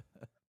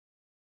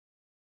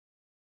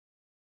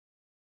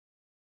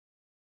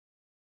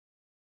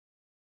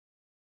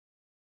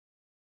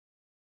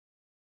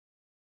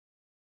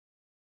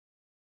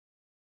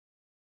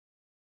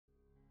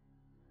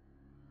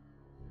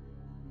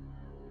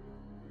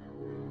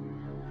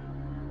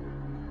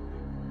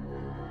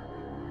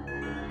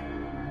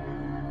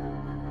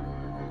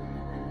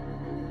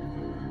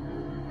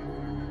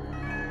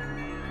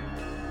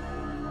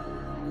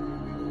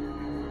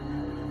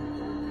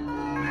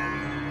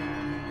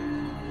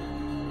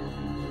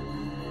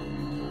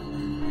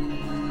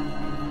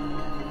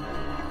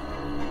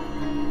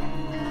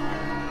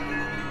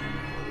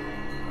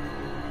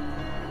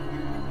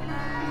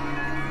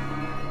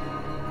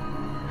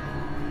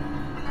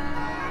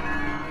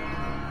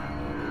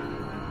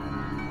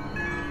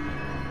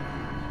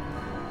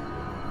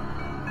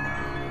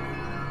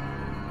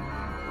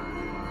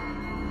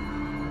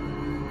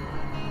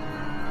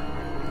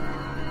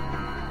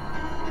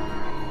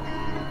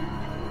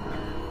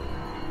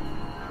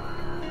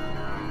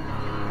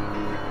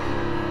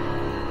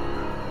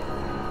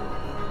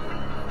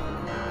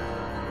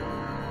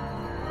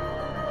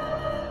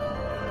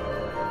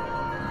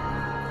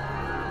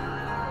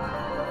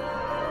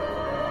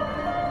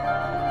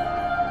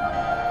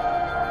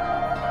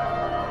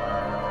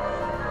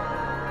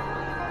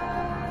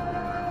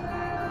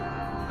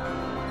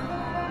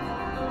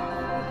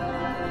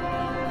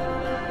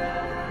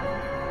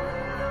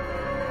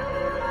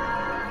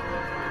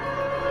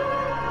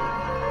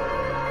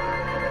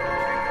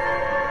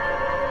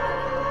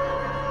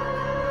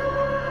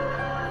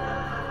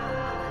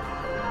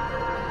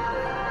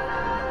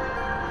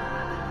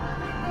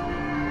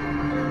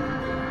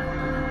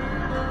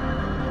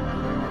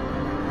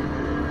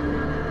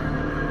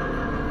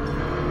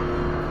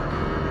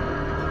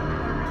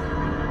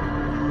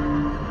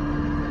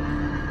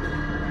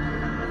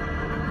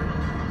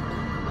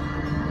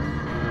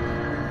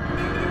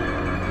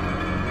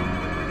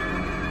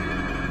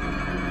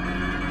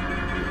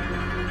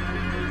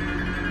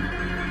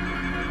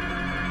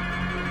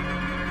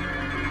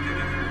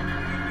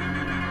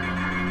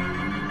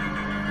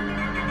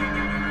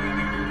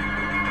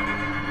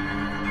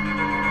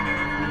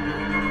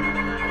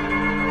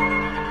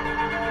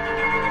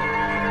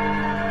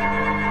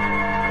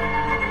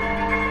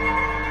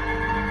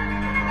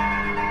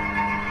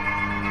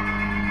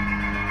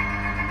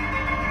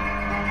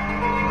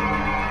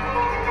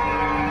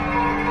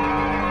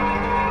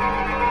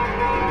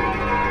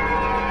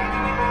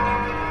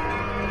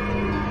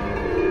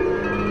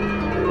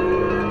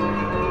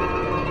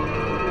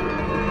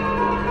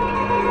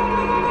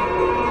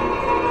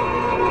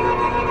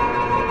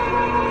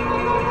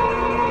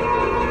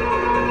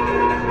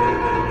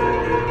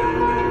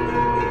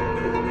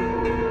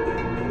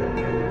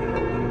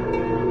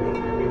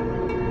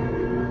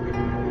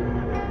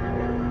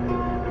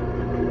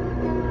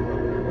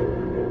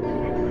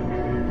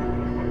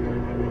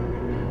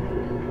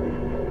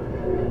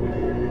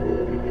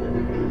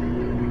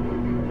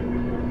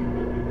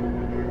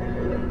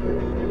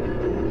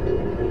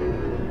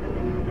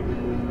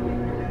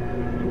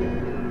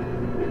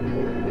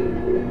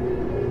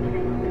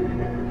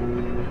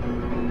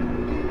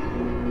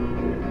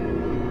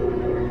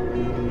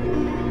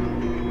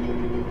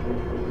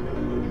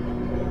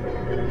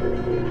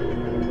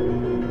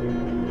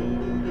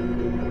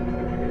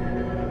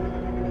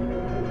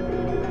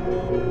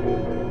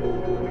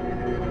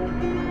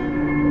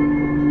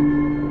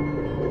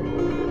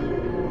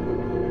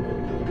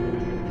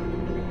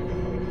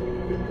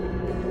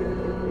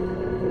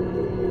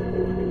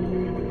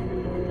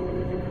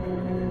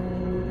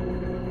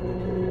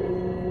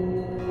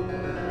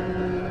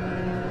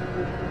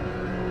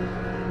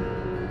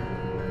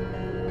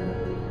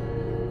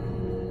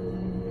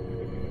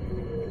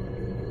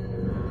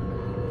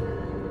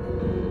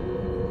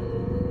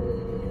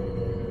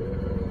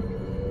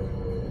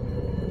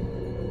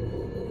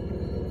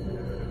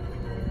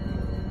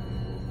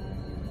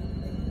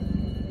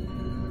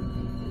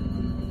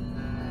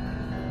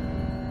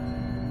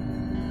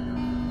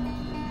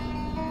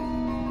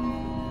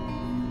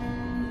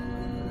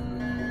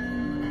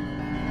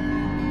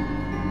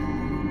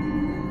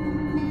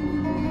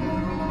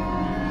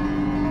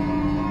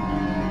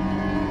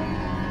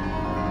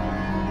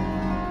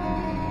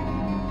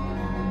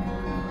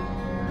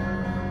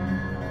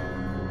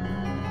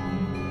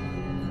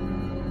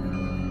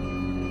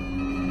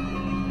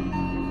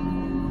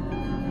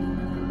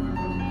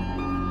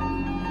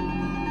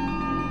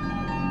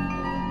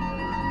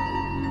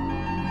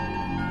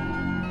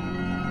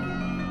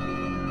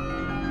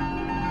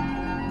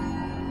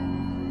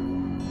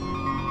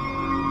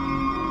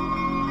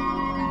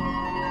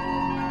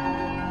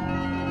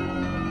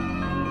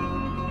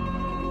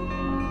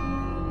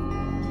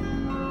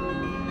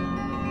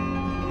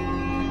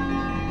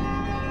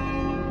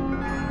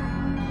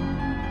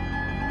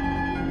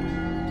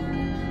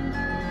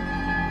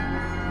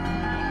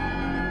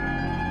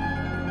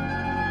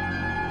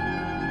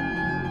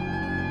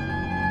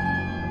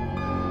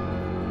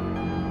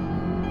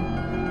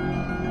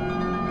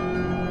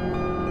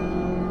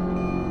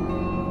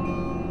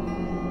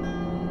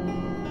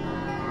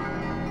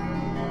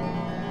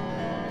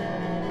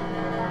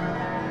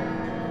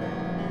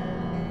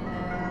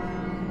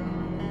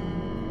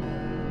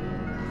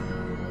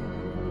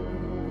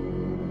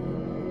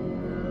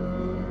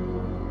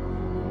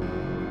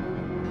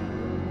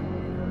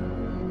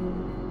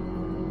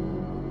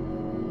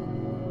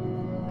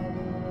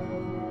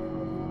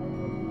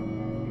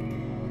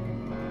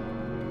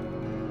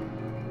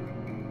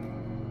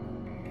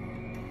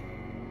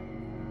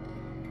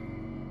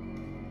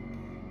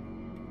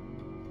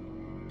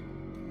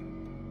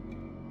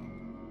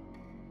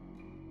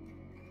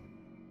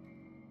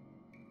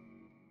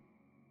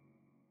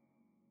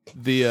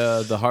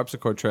 The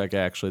harpsichord track,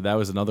 actually, that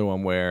was another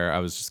one where I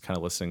was just kind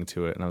of listening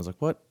to it and I was like,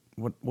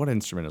 what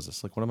instrument is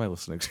this? Like, what am I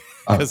listening to?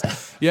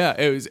 Because yeah,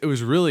 it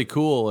was really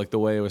cool, like the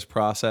way it was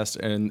processed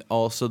and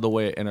also the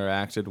way it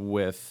interacted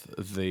with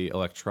the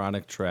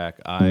electronic track.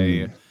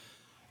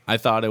 I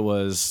thought it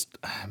was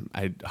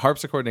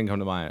harpsichord didn't come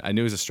to mind. I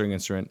knew it was a string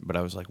instrument, but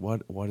I was like,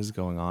 what is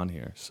going on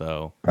here?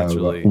 So that's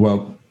really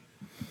well.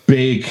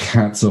 Big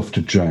hats off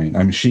to Jane.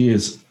 I mean, she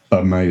is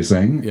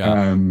amazing,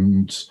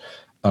 and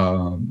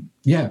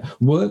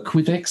work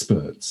with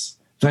experts.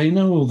 They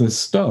know all this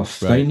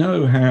stuff. Right. They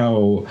know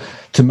how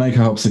to make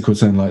a harpsichord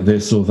sound like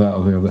this or that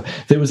or the other.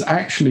 There was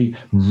actually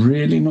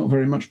really not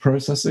very much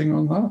processing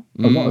on that.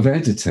 A lot of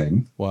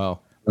editing. Wow.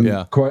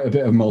 And quite a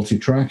bit of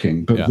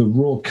multi-tracking. But the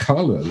raw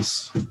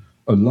colours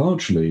are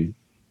largely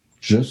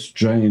just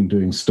Jane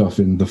doing stuff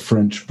in the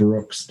French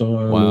Baroque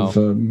style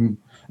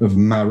of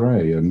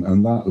Marais and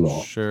that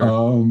lot.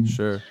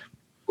 Sure.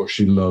 What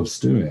she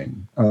loves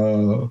doing.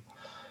 Or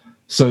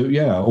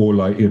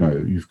like,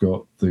 you've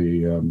got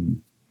the...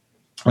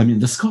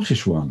 the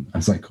Scottish one,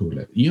 as I call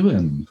it,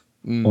 Ewan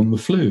on the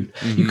flute.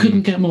 Mm-hmm. You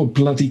couldn't get more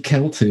bloody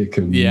Celtic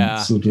and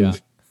sort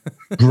of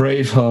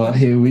Braveheart,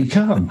 here we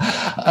come.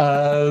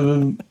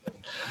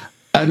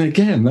 And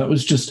again, that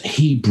was just,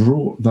 he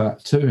brought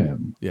that to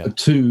him,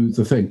 to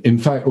the thing. In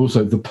fact,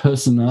 also the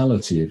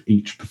personality of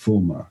each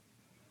performer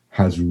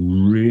has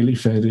really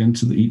fed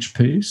into each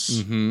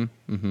piece. Mm-hmm.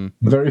 Mm-hmm.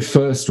 The very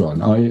first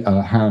one,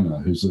 Hannah,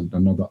 who's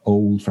another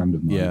old friend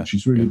of mine,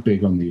 she's really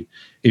big on the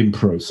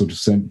improv, sort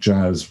of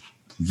jazz,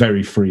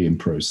 very free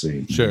improv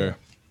scene. Sure.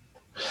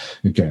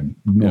 Again,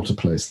 not a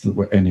place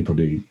where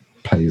anybody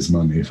pays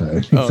money for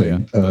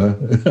anything.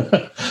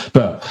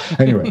 But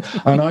anyway,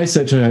 and I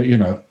said to her,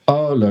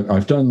 look,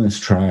 I've done this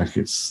track.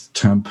 It's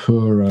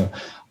tempura.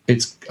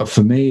 It's,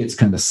 for me, it's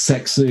kind of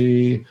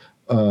sexy.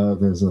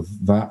 There's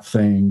that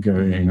thing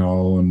going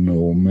on,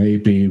 or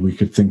maybe we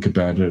could think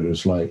about it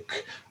as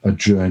like a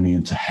journey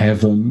into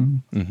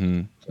heaven.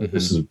 Mm-hmm.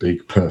 This is a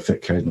big,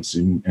 perfect cadence,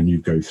 and you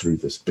go through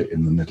this bit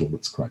in the middle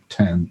that's quite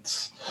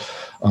tense.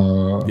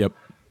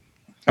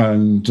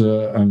 And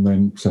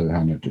then so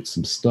Hannah did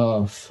some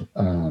stuff,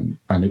 and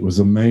it was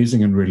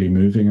amazing and really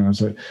moving. And I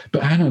was like,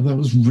 "But Hannah, that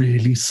was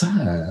really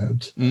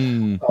sad."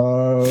 And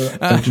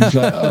she was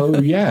like, "Oh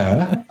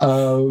yeah,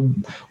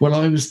 well,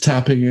 I was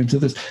tapping into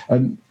this,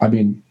 and I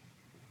mean,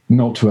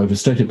 not to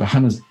overstate it, but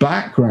Hannah's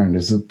background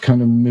is a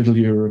kind of Middle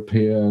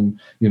European,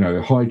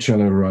 high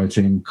cello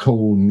writing,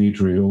 Cole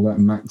Nidri, all that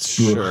Max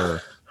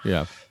Bruch,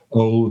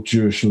 old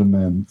Jewish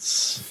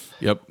laments."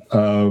 Yep.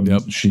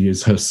 She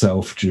is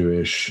herself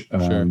Jewish,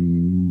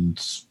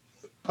 and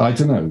I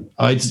don't know.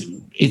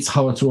 It's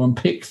hard to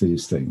unpick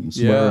these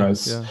things.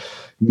 Whereas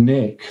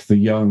Nick,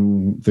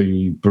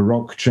 the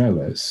Baroque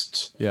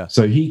cellist,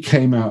 so he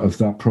came out of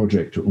that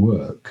project at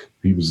work.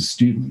 He was a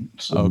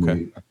student.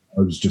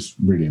 I was just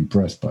really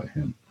impressed by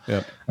him.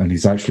 Yep. And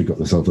he's actually got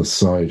this other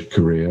side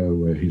career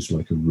where he's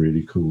like a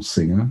really cool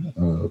singer.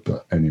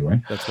 But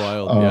anyway, that's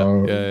wild.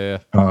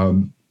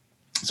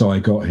 So I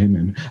got him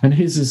in, and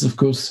his is, of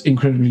course,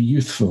 incredibly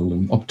youthful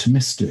and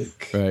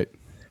optimistic. Right.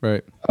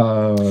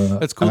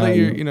 That's cool that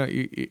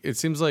it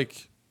seems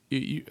like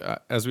you,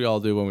 as we all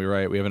do when we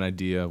write, we have an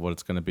idea of what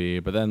it's going to be,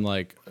 but then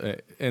like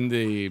in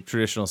the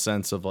traditional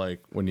sense of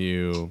like when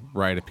you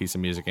write a piece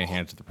of music and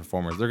hand it to the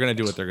performers, they're going to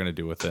do what they're going to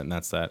do with it, and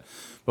that's that.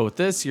 But with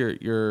this,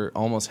 you're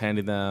almost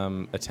handing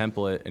them a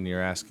template, and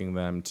you're asking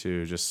them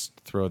to just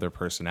throw their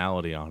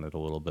personality on it a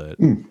little bit,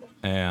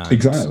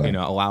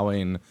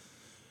 and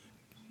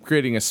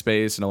creating a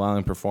space and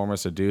allowing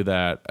performers to do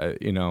that.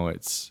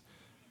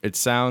 It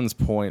sounds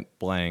point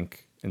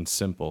blank and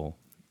simple,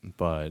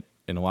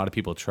 and a lot of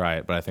people try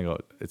it, but I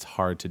think it's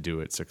hard to do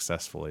it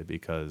successfully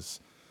because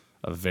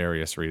of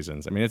various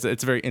reasons. I mean, it's a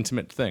very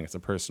intimate thing. It's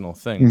a personal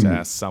thing to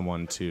ask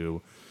someone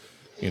to,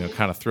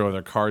 kind of throw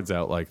their cards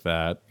out like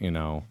that,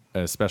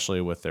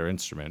 especially with their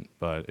instrument.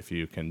 But if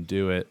you can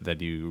do it,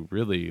 that you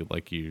really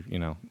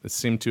it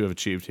seemed to have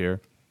achieved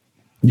here.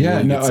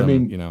 Yeah, no, I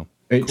mean,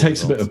 it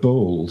takes a bit of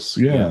balls,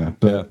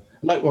 but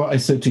like what I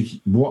said to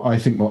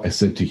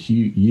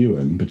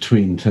Ewan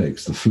between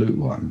takes, the flute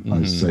one,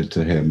 I said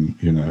to him,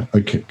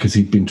 because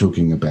he'd been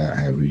talking about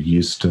how he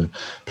used to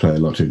play a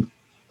lot in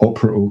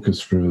opera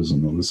orchestras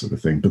and all this sort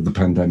of thing, but the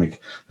pandemic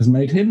has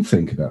made him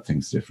think about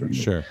things differently.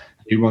 Sure.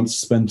 He wants to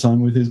spend time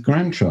with his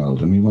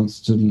grandchild, and he wants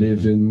to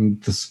live in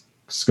the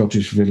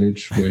Scottish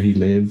village where he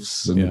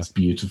lives, and it's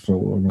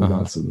beautiful and all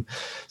that sort of.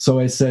 So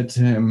I said to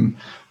him,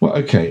 well,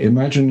 okay,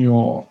 imagine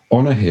you're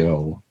on a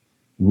hill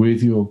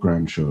with your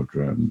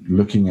grandchildren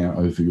looking out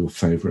over your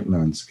favorite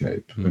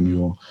landscape, and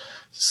you're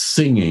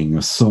singing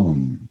a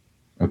song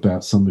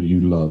about somebody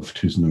you loved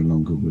who's no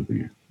longer with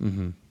you.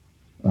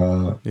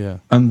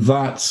 And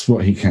that's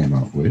what he came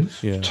up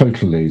with,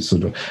 totally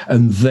sort of.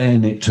 And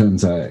then it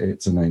turns out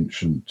it's an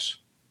ancient,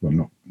 well,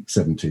 not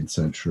 17th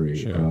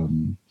century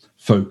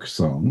folk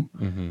song.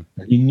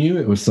 He knew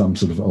it was some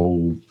sort of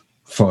old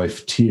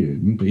Fife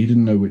tune, but he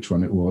didn't know which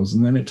one it was.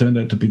 And then it turned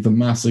out to be the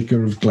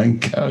Massacre of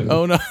Glencoe.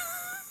 Oh no.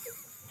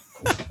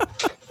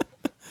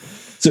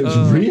 So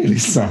it's really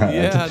sad.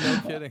 Yeah,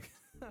 no kidding.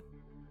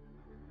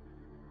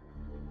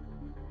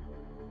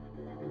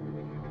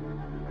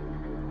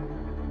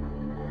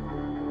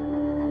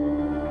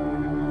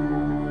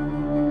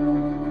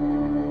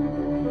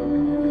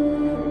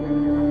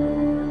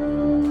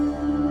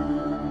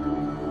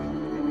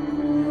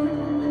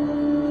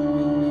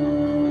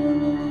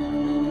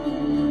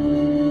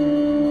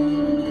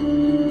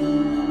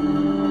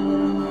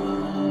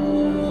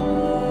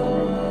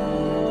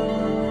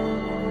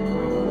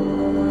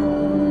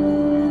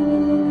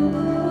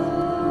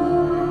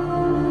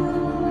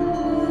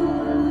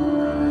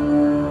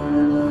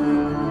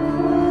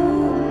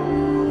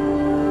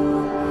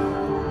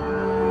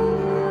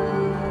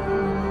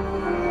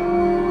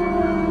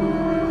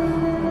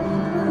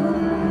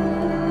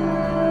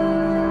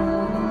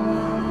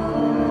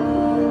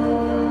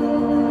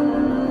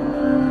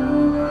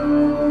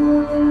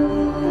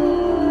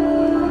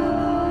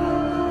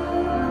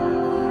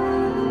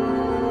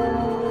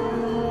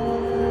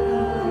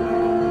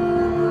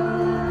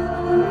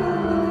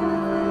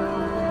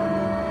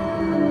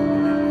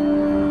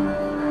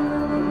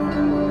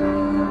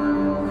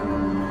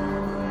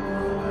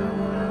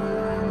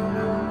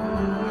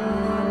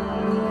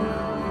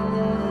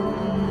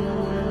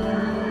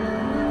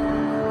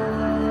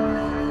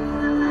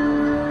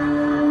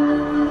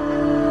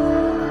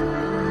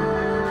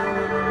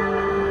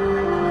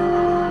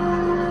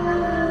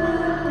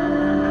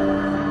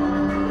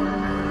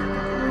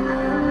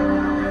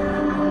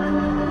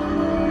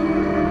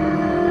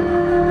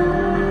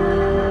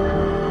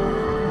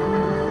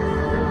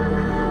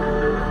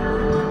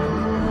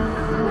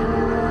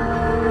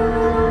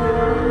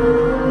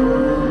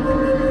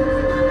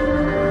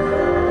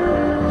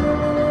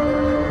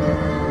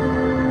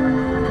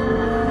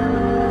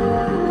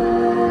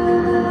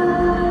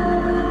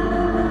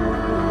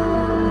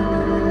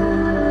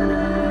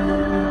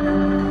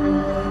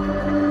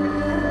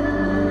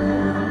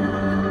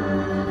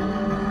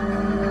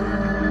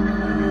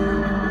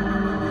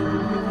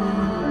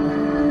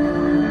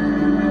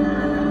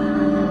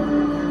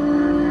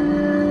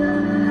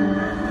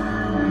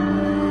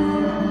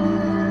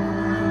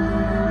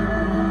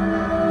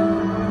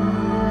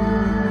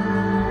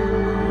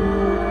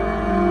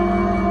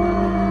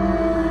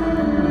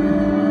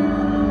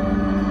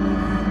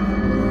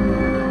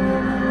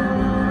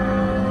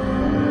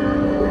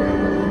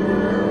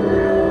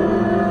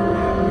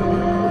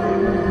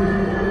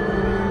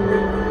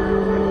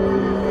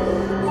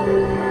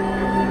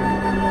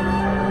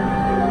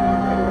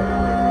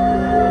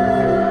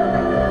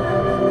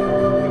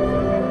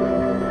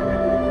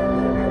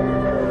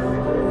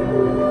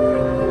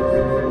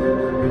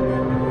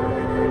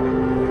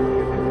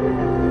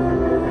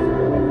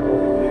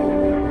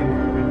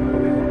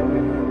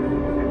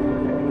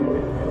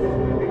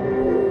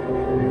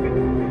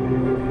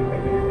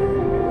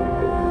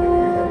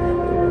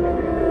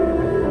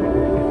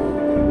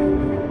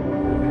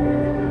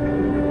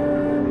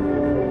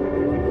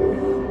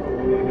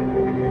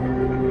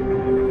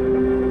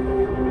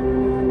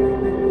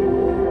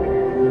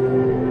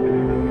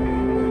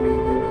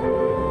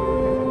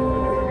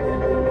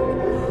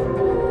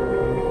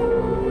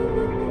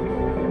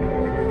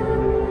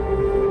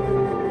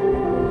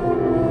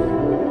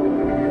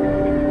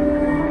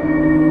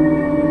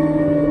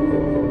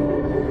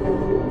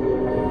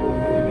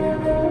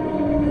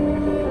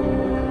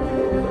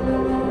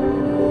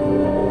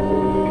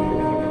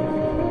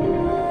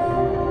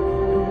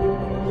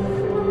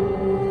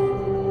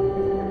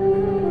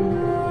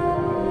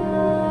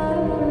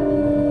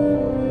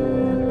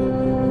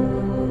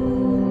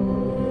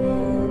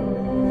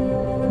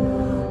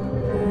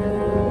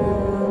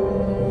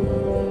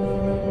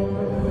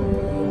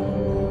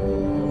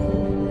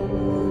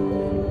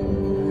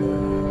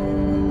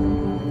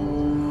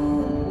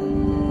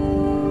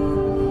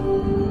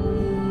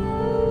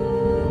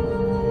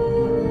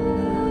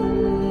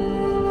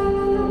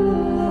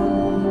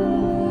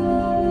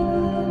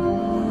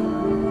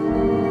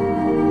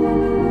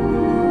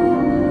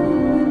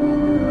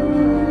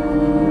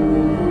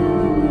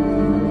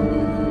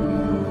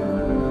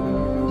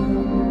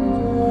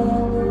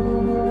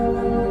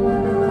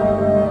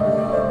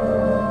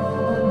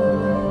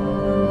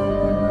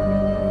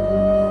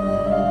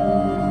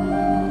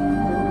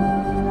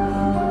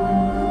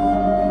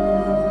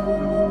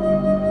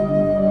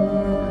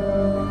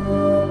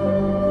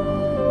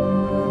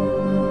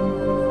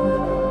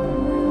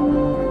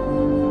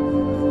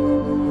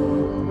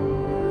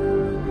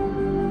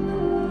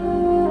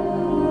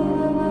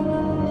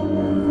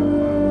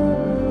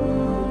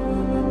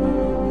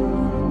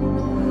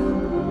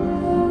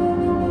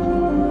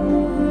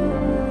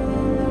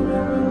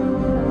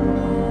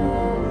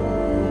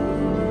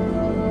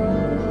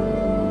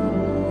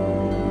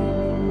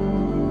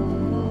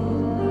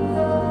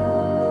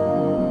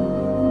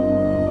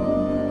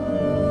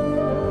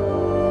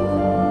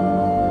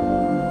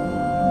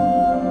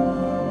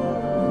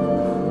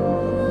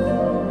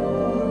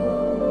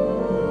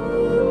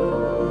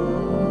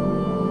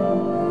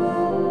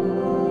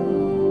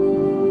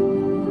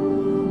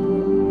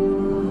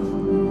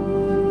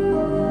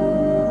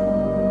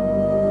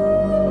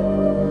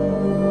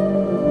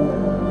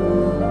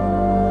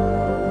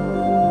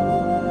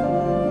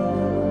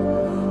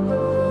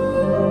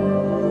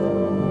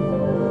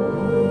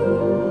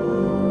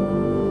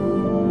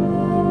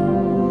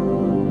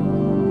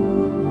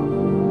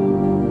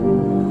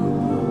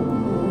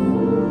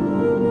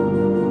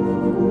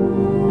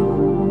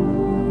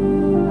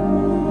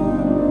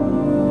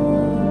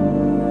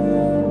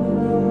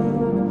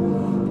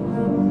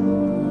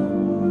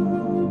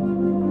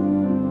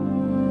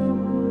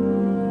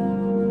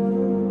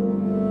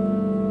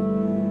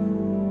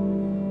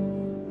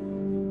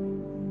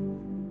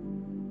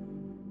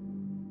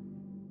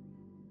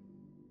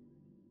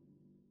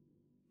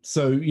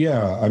 So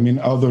yeah, I mean,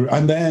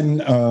 and then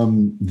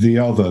the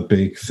other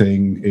big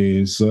thing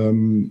is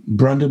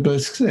Brandenburg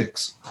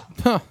 6.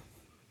 Huh.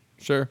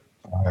 Sure.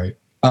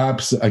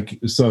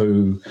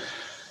 So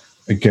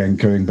again,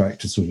 going back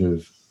to sort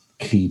of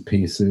key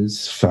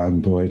pieces,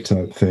 fanboy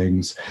type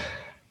things.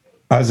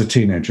 As a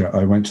teenager,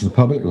 I went to the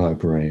public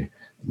library.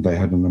 They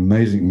had an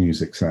amazing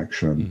music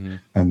section,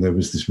 and there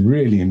was this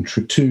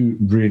two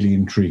really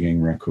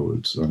intriguing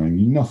records, and I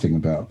knew nothing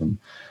about them.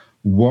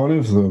 One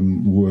of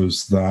them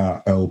was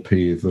that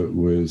LP that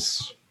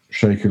was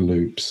Shaker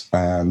Loops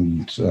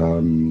and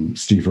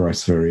Steve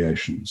Rice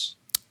Variations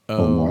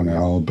on one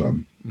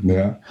album.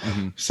 Yeah,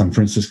 San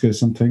Francisco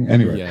something.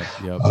 Anyway,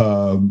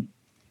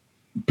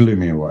 blew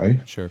me away.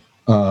 Sure.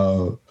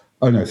 Oh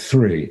no,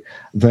 3.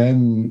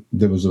 Then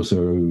there was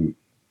also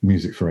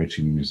Music for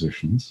 18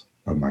 Musicians.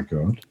 Oh my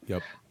God.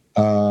 Yep.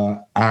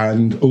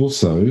 And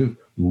also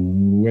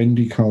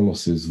Wendy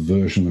Carlos's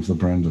version of the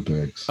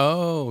Brandenburgs.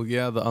 Oh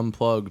yeah, the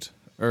unplugged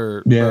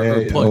or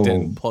plugged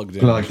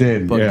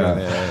in.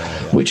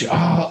 Which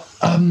are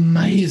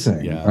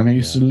amazing. Yeah, and I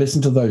used to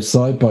listen to those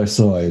side by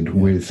side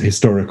with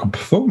historical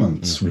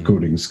performance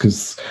recordings,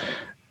 because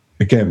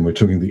again, we're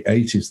talking the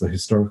 80s, the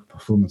historical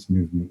performance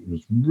movement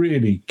was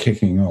really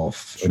kicking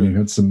off. Sure. And you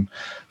had some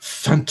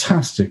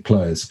fantastic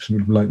players,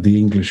 like the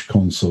English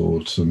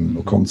Consort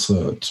or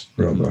Concert,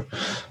 rather.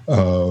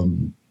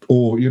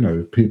 Or,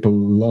 people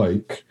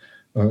like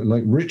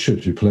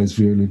Richard, who plays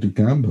viola da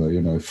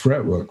gamba.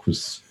 Fretwork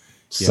was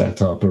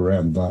set up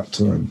around that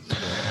time.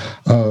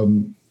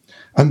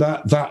 And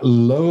that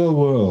lower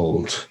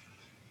world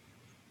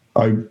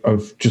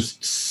of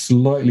just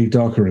slightly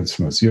darker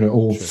instruments,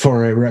 or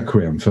Fauré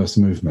Requiem, first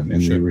movement in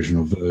the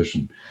original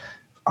version.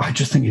 I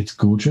just think it's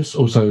gorgeous.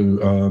 Also,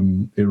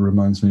 it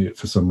reminds me,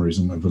 for some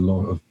reason, of a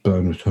lot of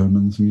Bernard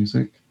Herrmann's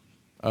music.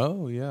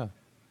 Oh, yeah.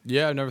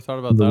 Yeah, I've never thought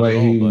about that at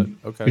all, but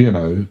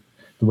okay.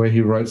 The way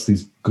he writes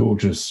these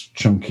gorgeous,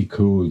 chunky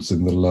chords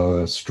in the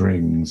lower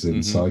strings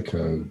in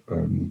Psycho.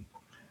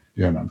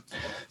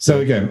 So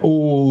again,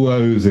 all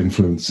those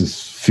influences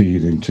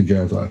feeding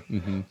together.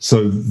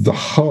 So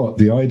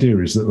the idea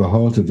is that the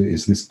heart of it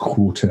is this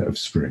quartet of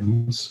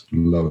strings,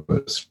 lower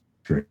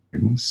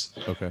strings,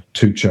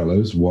 2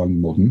 cellos, 1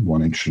 modern,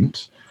 1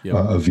 ancient,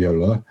 a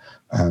viola,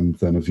 and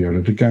then a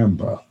viola da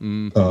gamba.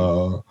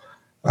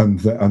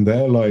 And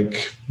they're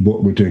like,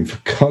 what we're doing for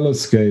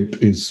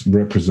Colorscape is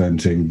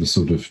representing the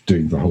sort of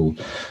doing the whole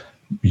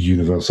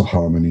universal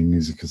harmony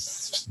music,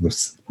 the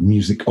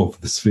music of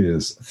the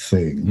spheres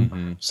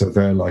thing. So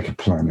they're like a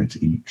planet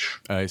each.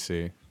 I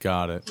see.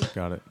 Got it.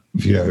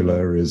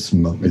 Viola is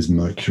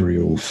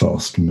Mercurial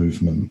fast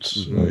movement.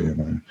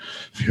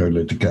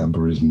 Viola da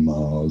gamba is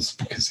Mars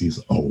because he's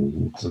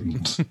old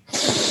and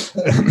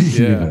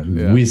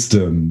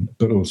wisdom,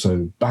 but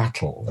also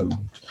battle, and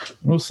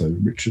also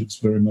Richard's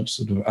very much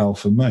sort of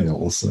alpha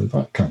male, so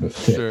that kind of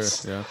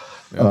fits. Sure.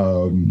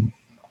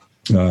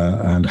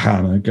 And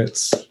Hannah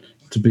gets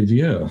to be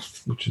the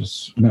Earth,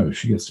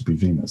 she gets to be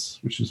Venus,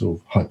 which is all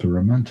hyper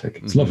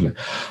romantic. It's lovely.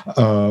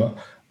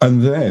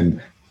 And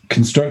then,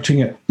 constructing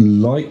it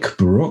like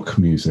Baroque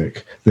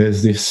music,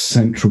 there's this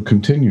central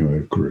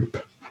continuo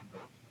group.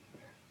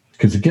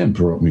 Because again,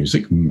 Baroque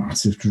music,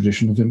 massive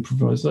tradition of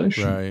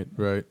improvisation.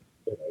 Right.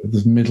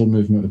 The middle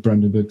movement of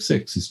Brandenburg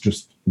 6 is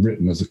just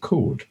written as a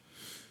chord,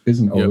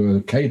 isn't it? Or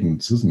a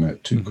cadence, isn't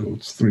it? 2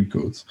 chords, 3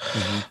 chords.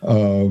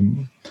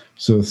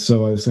 So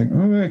I was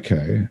thinking,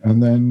 okay.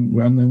 And then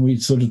we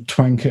sort of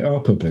twank it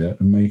up a bit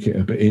and make it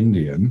a bit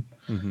Indian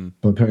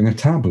by putting a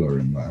tabla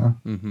in there.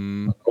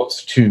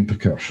 Lots of tuned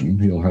percussion.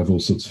 He'll have all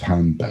sorts of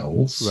hand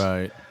bells.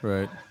 Right.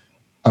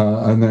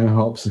 And then a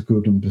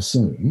harpsichord and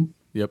bassoon.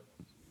 Yep.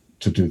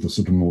 To do the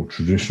sort of more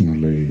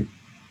traditionally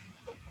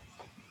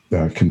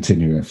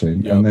continuing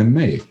thing. And then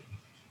me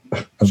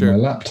and my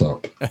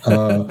laptop.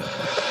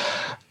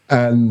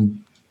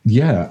 And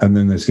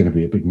then there's going to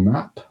be a big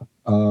map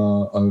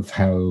of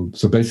how.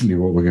 So basically,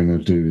 what we're going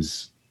to do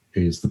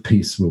is the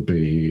piece will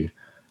be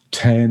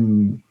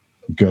 10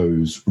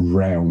 goes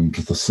round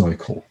the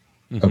cycle,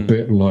 a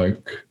bit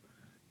like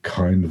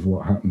kind of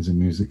what happens in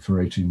Music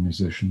for 18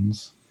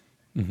 Musicians,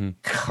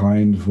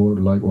 kind of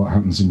like what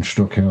happens in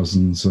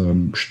Stockhausen's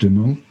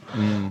Stimmung.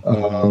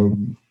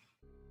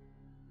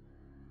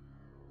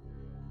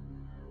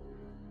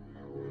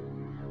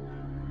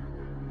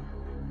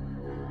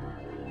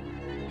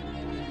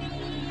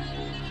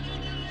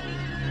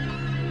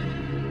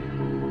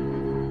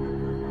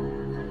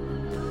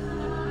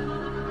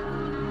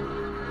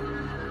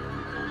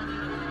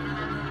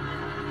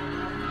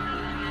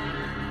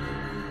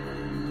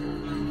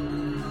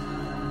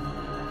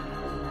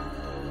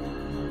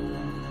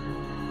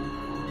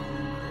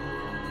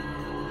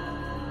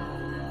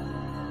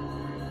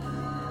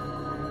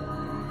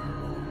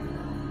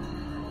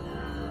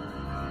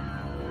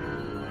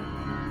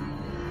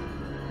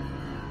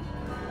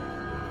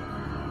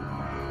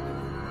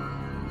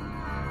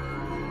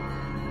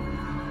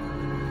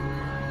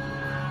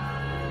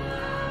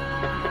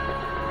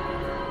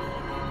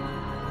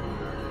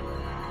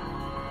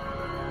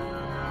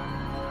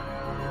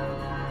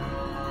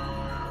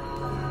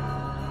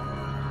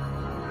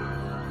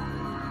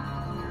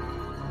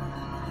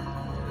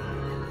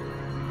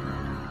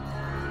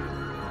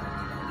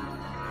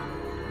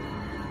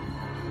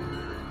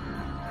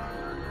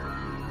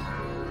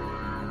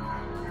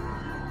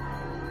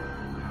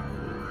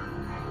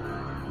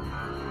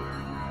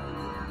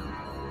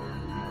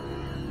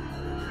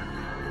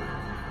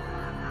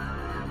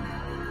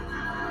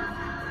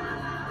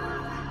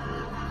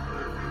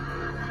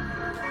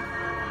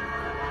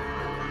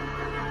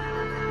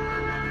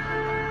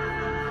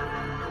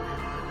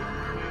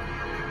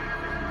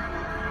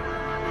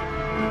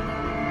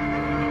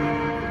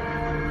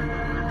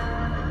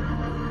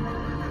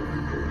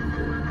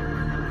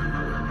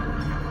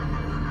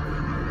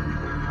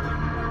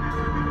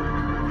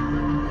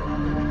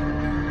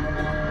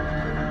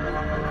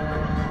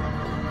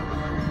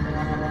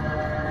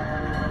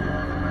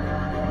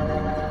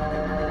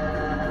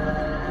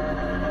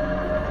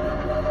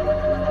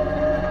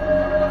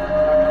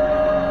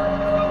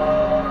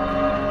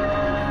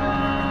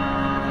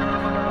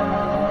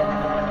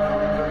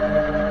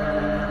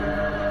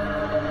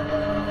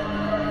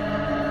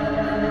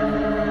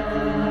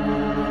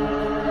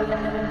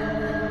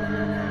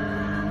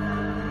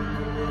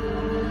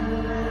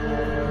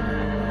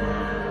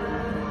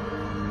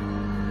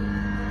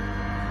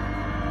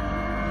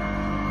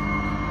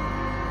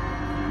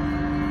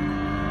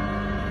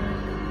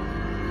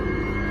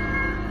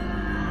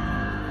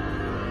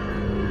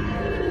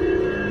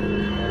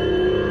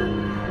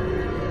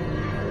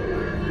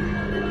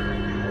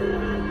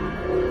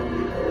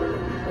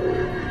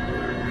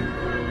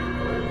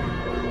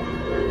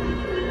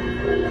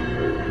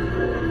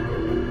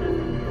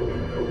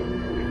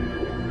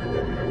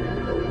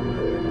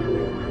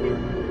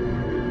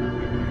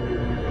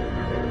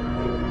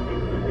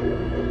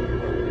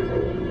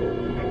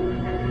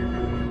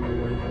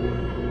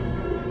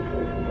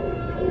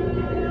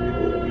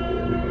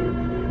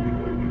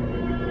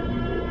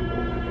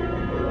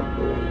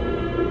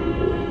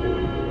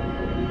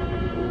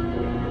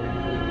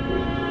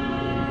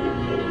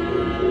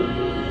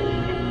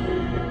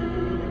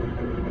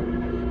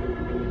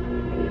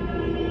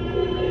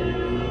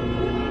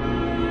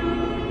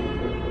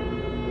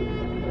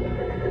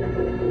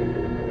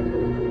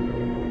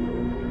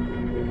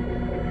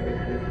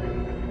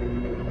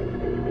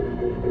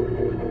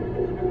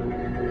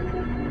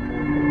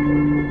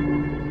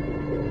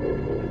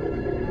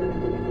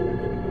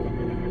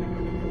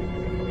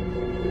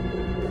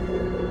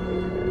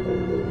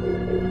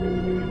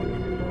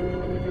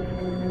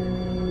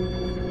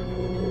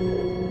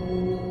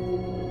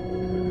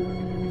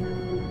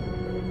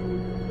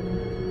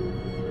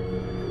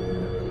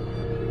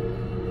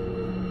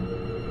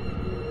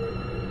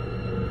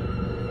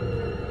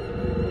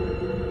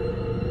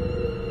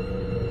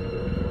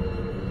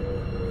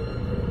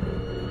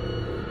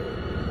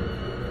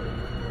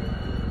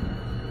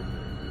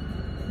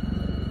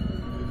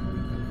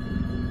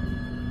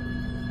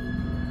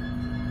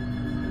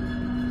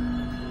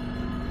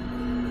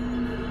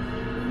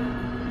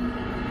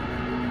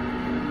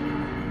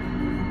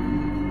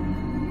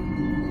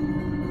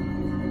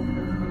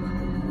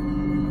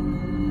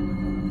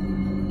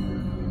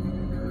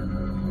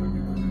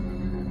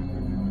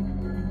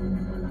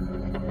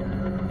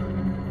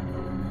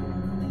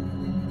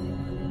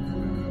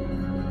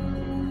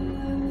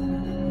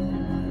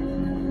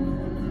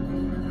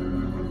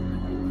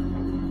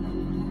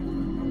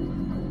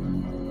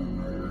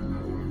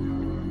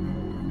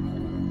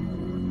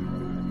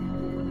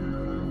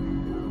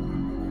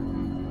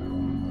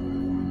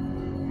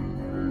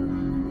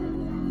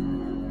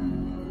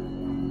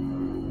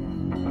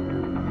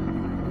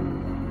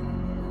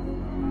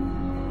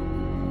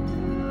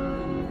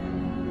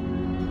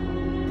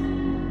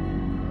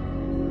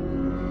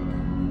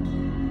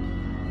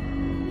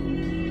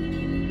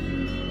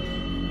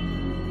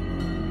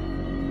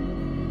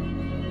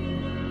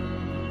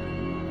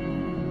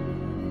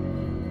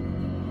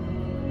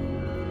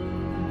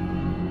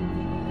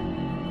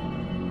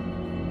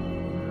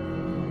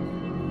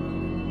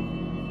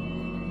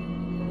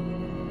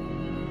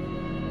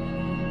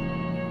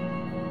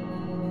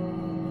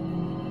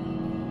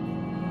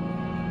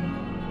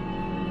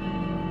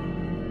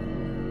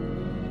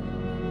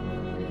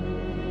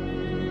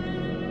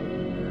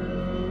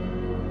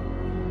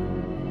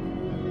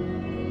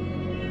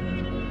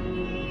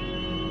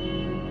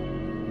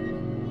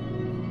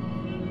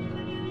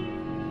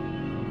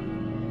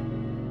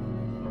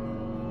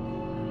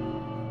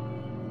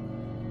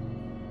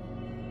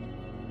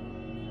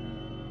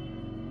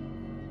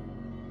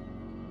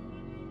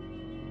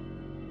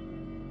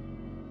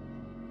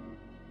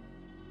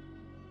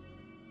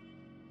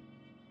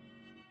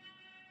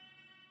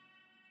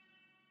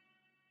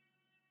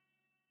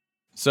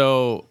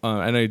 So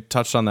I know you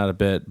touched on that a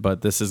bit,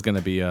 but this is going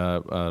to be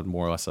a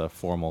more or less a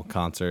formal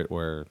concert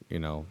where, you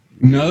know.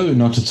 No,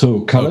 not at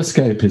all.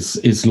 Colorscape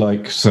is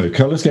like, so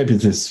Colorscape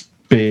is this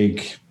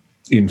big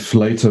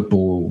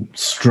inflatable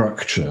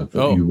structure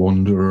that you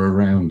wander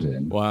around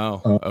in.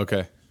 Wow.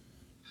 Okay.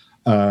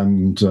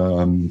 And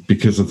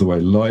because of the way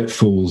light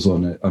falls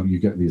on it, you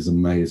get these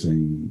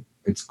amazing,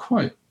 it's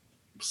quite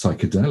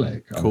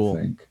psychedelic, cool.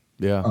 I think.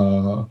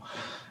 Yeah.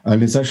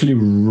 And it's actually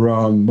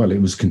run, well,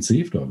 it was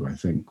conceived of, I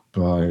think,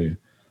 by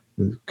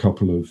a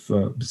couple of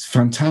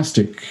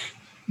fantastic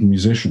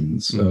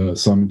musicians,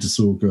 Simon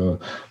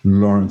Disorga,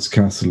 Lawrence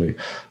Casserly.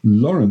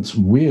 Lawrence,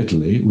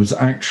 weirdly, was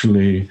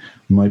actually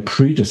my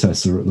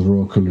predecessor at the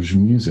Royal College of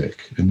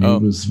Music, and he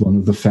was one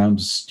of the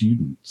founder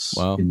students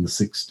in the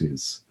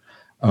 60s.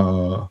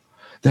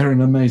 They're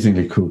an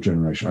amazingly cool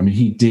generation. I mean,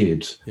 he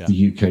did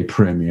the UK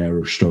premiere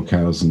of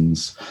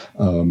Stockhausen's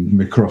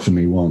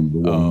Microphony One, the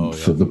one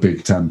for the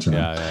big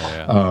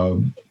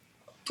tam-tam.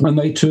 And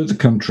they toured the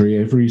country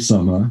every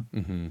summer,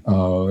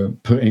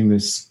 putting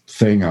this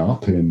thing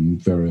up in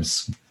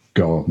various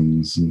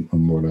gardens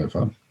and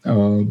whatever.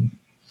 And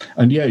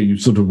you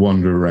sort of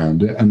wander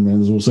around it. And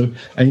there's also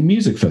a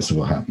music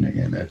festival happening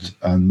in it.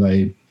 And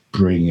they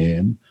bring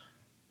in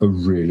a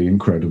really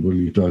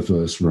incredibly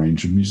diverse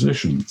range of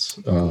musicians.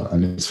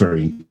 And it's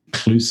very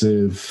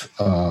inclusive.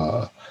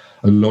 A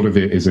lot of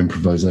it is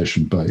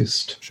improvisation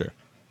based. Sure.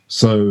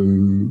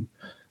 So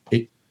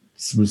it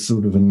was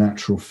sort of a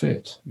natural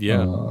fit.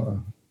 Yeah.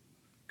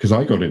 Because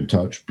I got in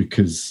touch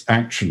because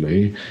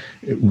actually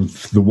it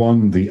was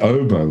the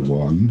oboe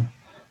one,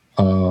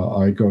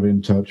 I got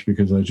in touch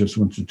because I just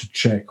wanted to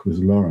check with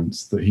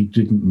Lawrence that he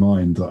didn't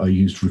mind that I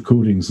used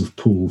recordings of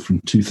Paul from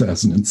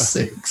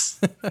 2006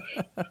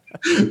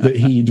 that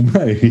he'd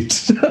made.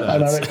 And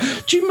I'm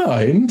like, do you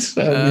mind?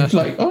 And he's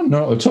like, oh,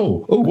 not at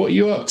all. Oh, what are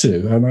you up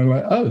to? And I'm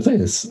like, oh,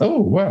 this. Oh,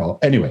 well.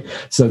 Anyway,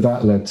 so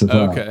that led to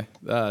that. Okay.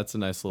 That's a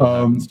nice little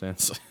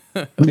happenstance.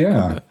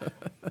 Yeah.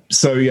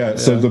 So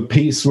the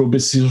piece will be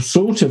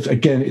sort of,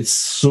 again, it's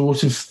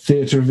sort of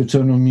Theatre of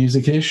Eternal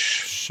Music-ish.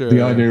 Sure.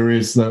 The idea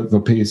is that the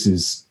piece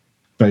is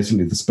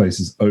basically the space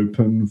is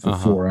open for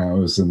 4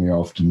 hours in the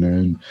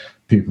afternoon.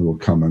 People will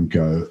come and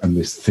go, and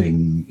this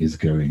thing is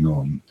going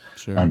on.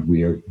 Sure. And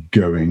we are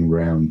going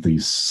round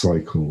these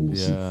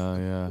cycles.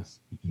 Yeah.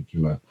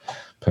 Particular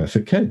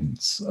perfect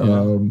cadence.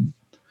 Yeah.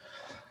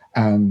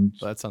 And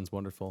that sounds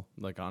wonderful.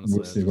 Like, honestly,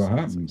 we'll see what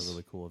happens. Like a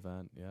really cool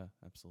event. Yeah,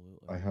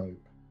 absolutely. I hope.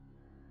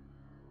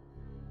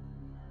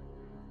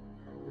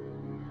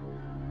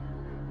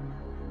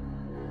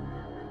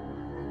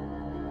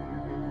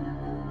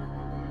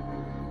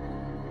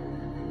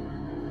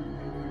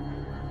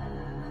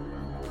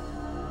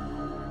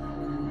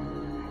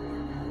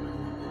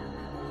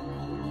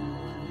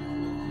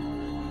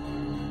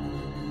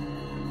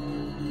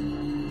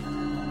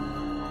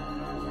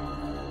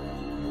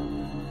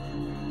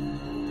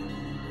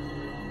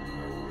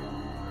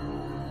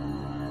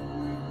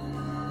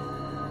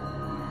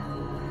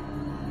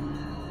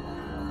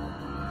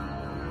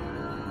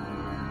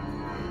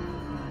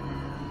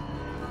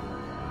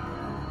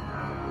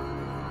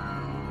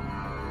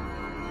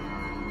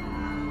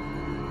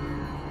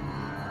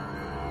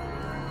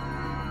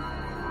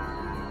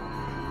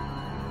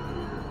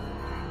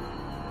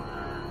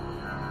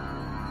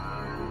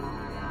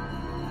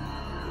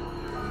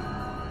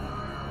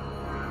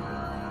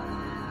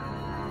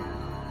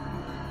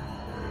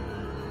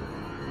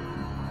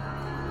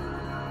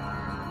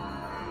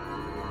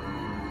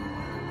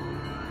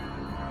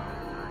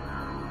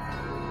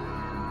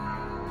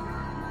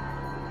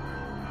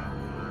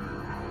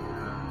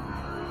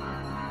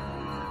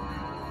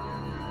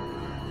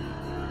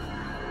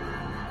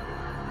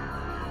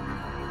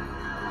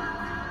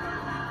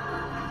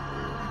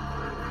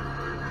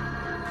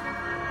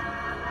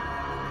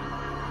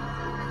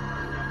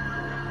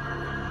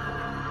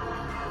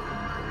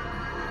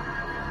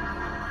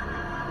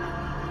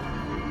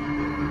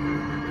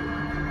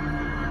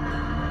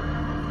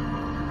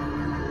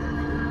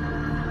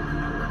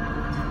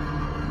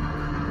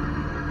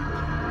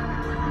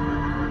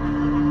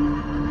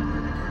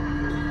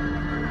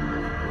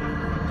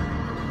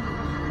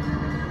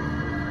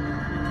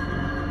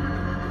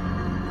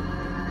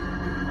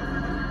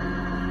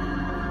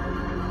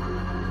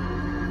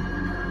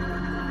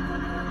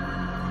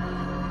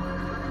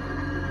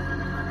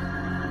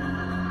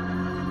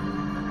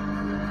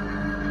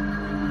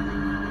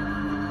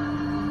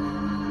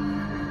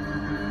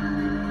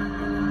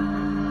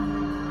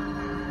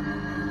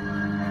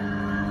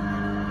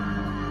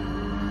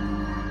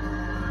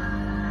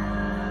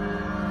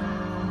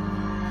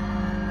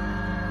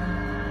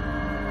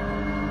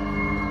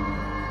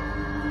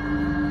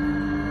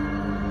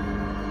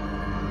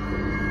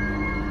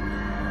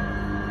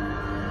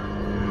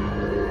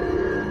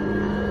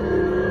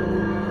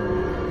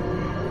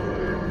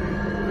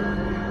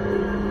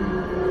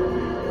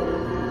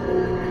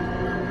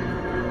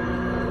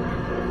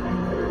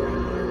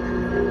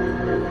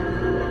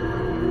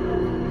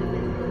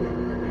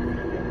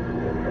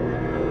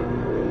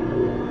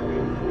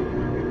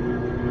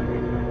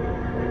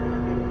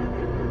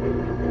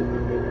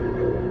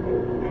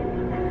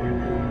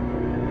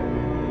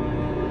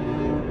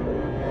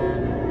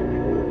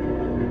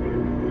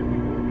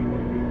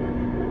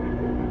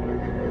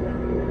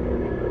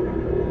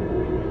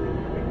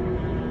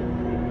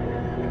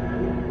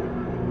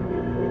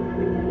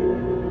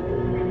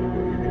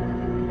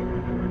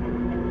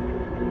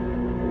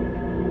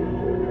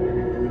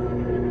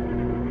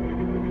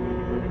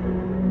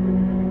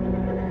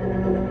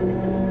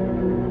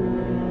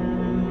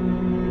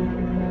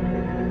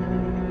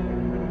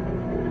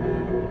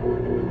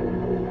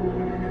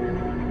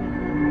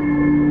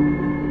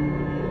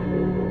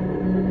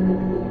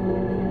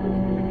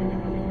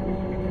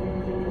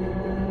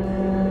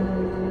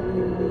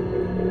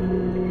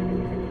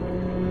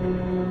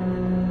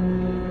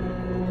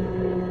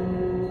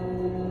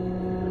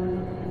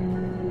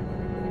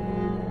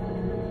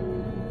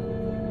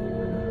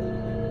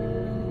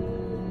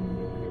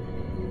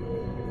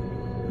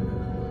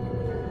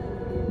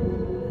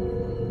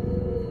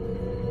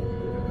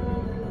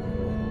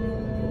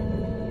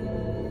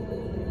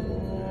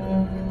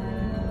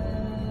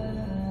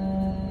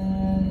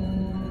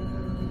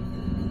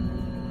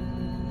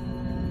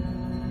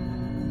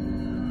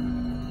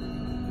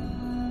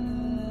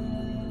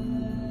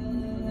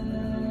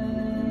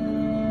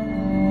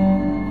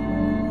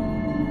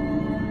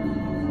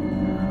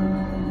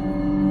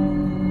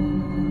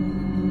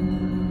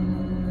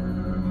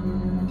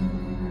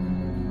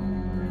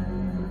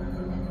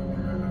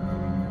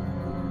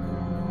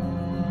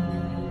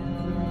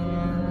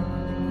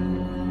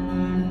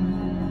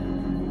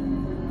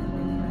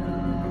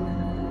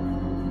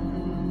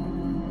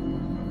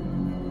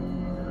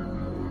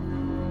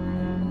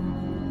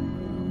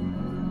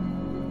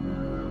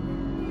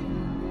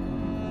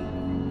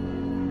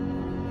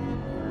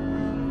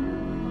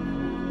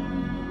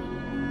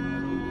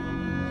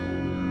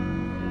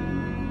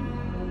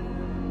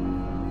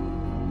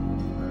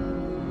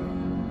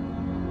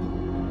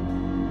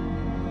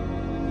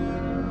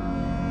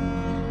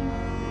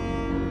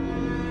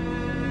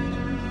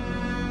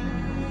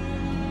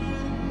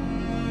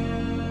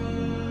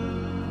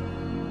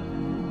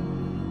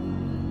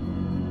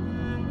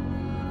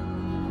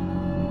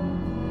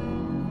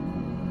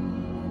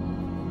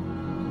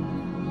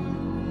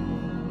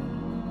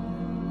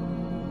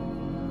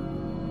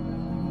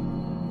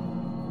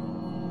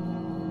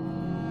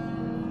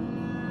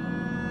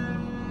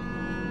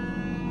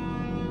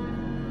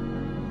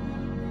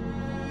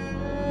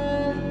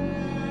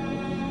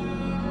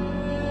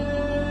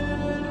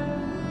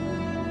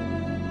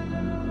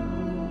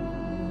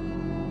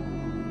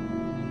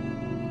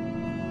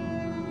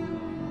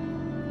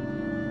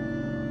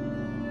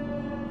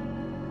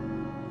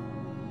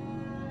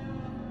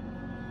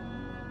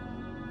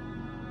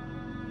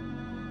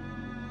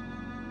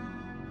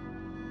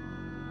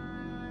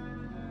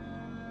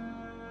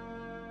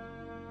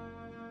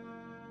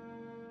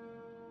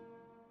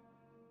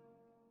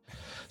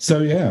 So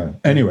yeah.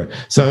 Anyway,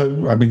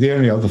 so I mean, the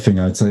only other thing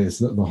I'd say is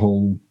that the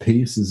whole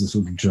piece is a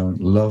sort of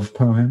giant love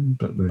poem.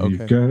 But there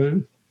you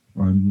go.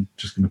 I'm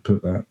just going to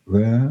put that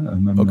there, and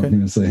I'm not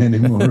going to say any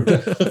more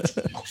about it.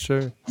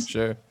 Sure.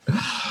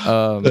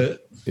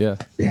 Yeah.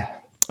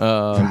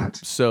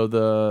 So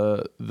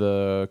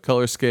the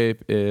Colorscape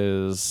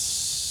is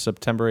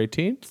September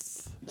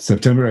 18th.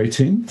 September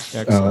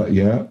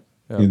 18th.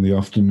 In the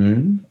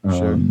afternoon.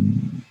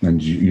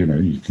 And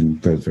you can,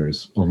 there's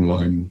various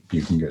online,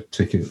 you can get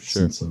tickets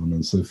and so on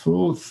and so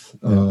forth.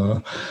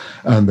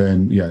 And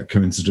then,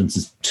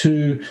 Coincidences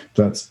 2,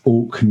 that's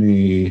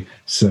Orkney,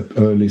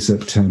 early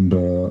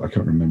September, I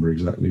can't remember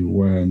exactly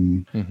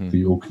when,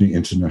 the Orkney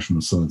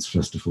International Science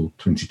Festival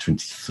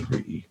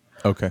 2023.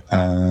 Okay.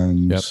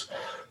 And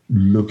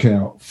look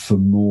out for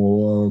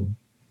more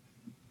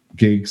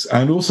gigs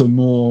and also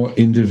more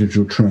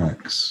individual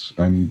tracks.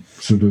 And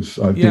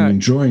I've been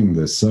enjoying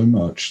this so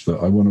much that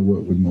I want to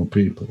work with more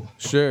people.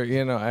 Sure.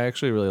 I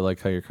actually really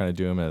like how you're kind of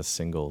doing them as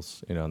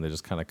singles, and they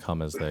just kind of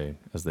come as they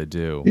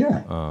do.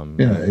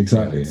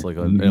 Exactly. It's like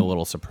a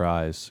little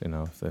surprise,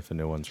 if a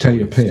new one's take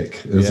released. Your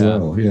pick as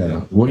well.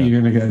 What are you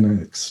going to get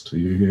next? Are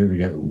you going to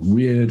get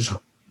weird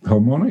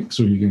harmonics,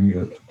 or are you going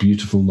to get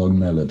beautiful long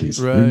melodies?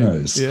 Right. Who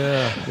knows?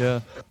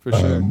 For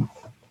sure.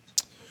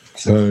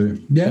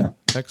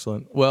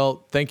 Excellent.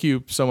 Well, thank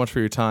you so much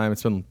for your time.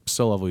 It's been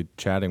so lovely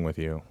chatting with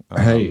you.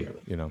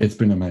 It's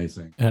been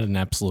amazing. I had an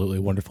absolutely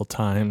wonderful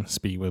time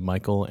speaking with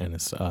Michael and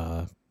his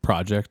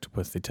project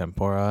with the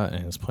Tempora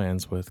and his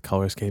plans with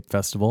Colorscape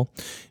Festival.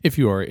 If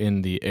you are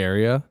in the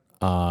area,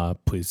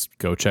 please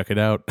go check it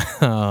out.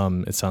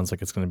 It sounds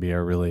like it's going to be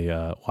a really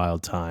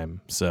wild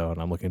time.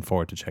 And I'm looking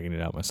forward to checking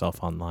it out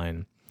myself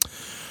online.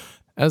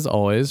 As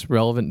always,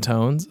 Relevant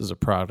Tones is a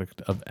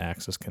product of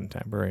Access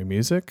Contemporary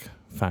Music.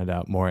 Find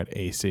out more at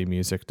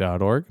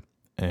acmusic.org,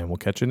 and we'll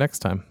catch you next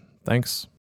time. Thanks.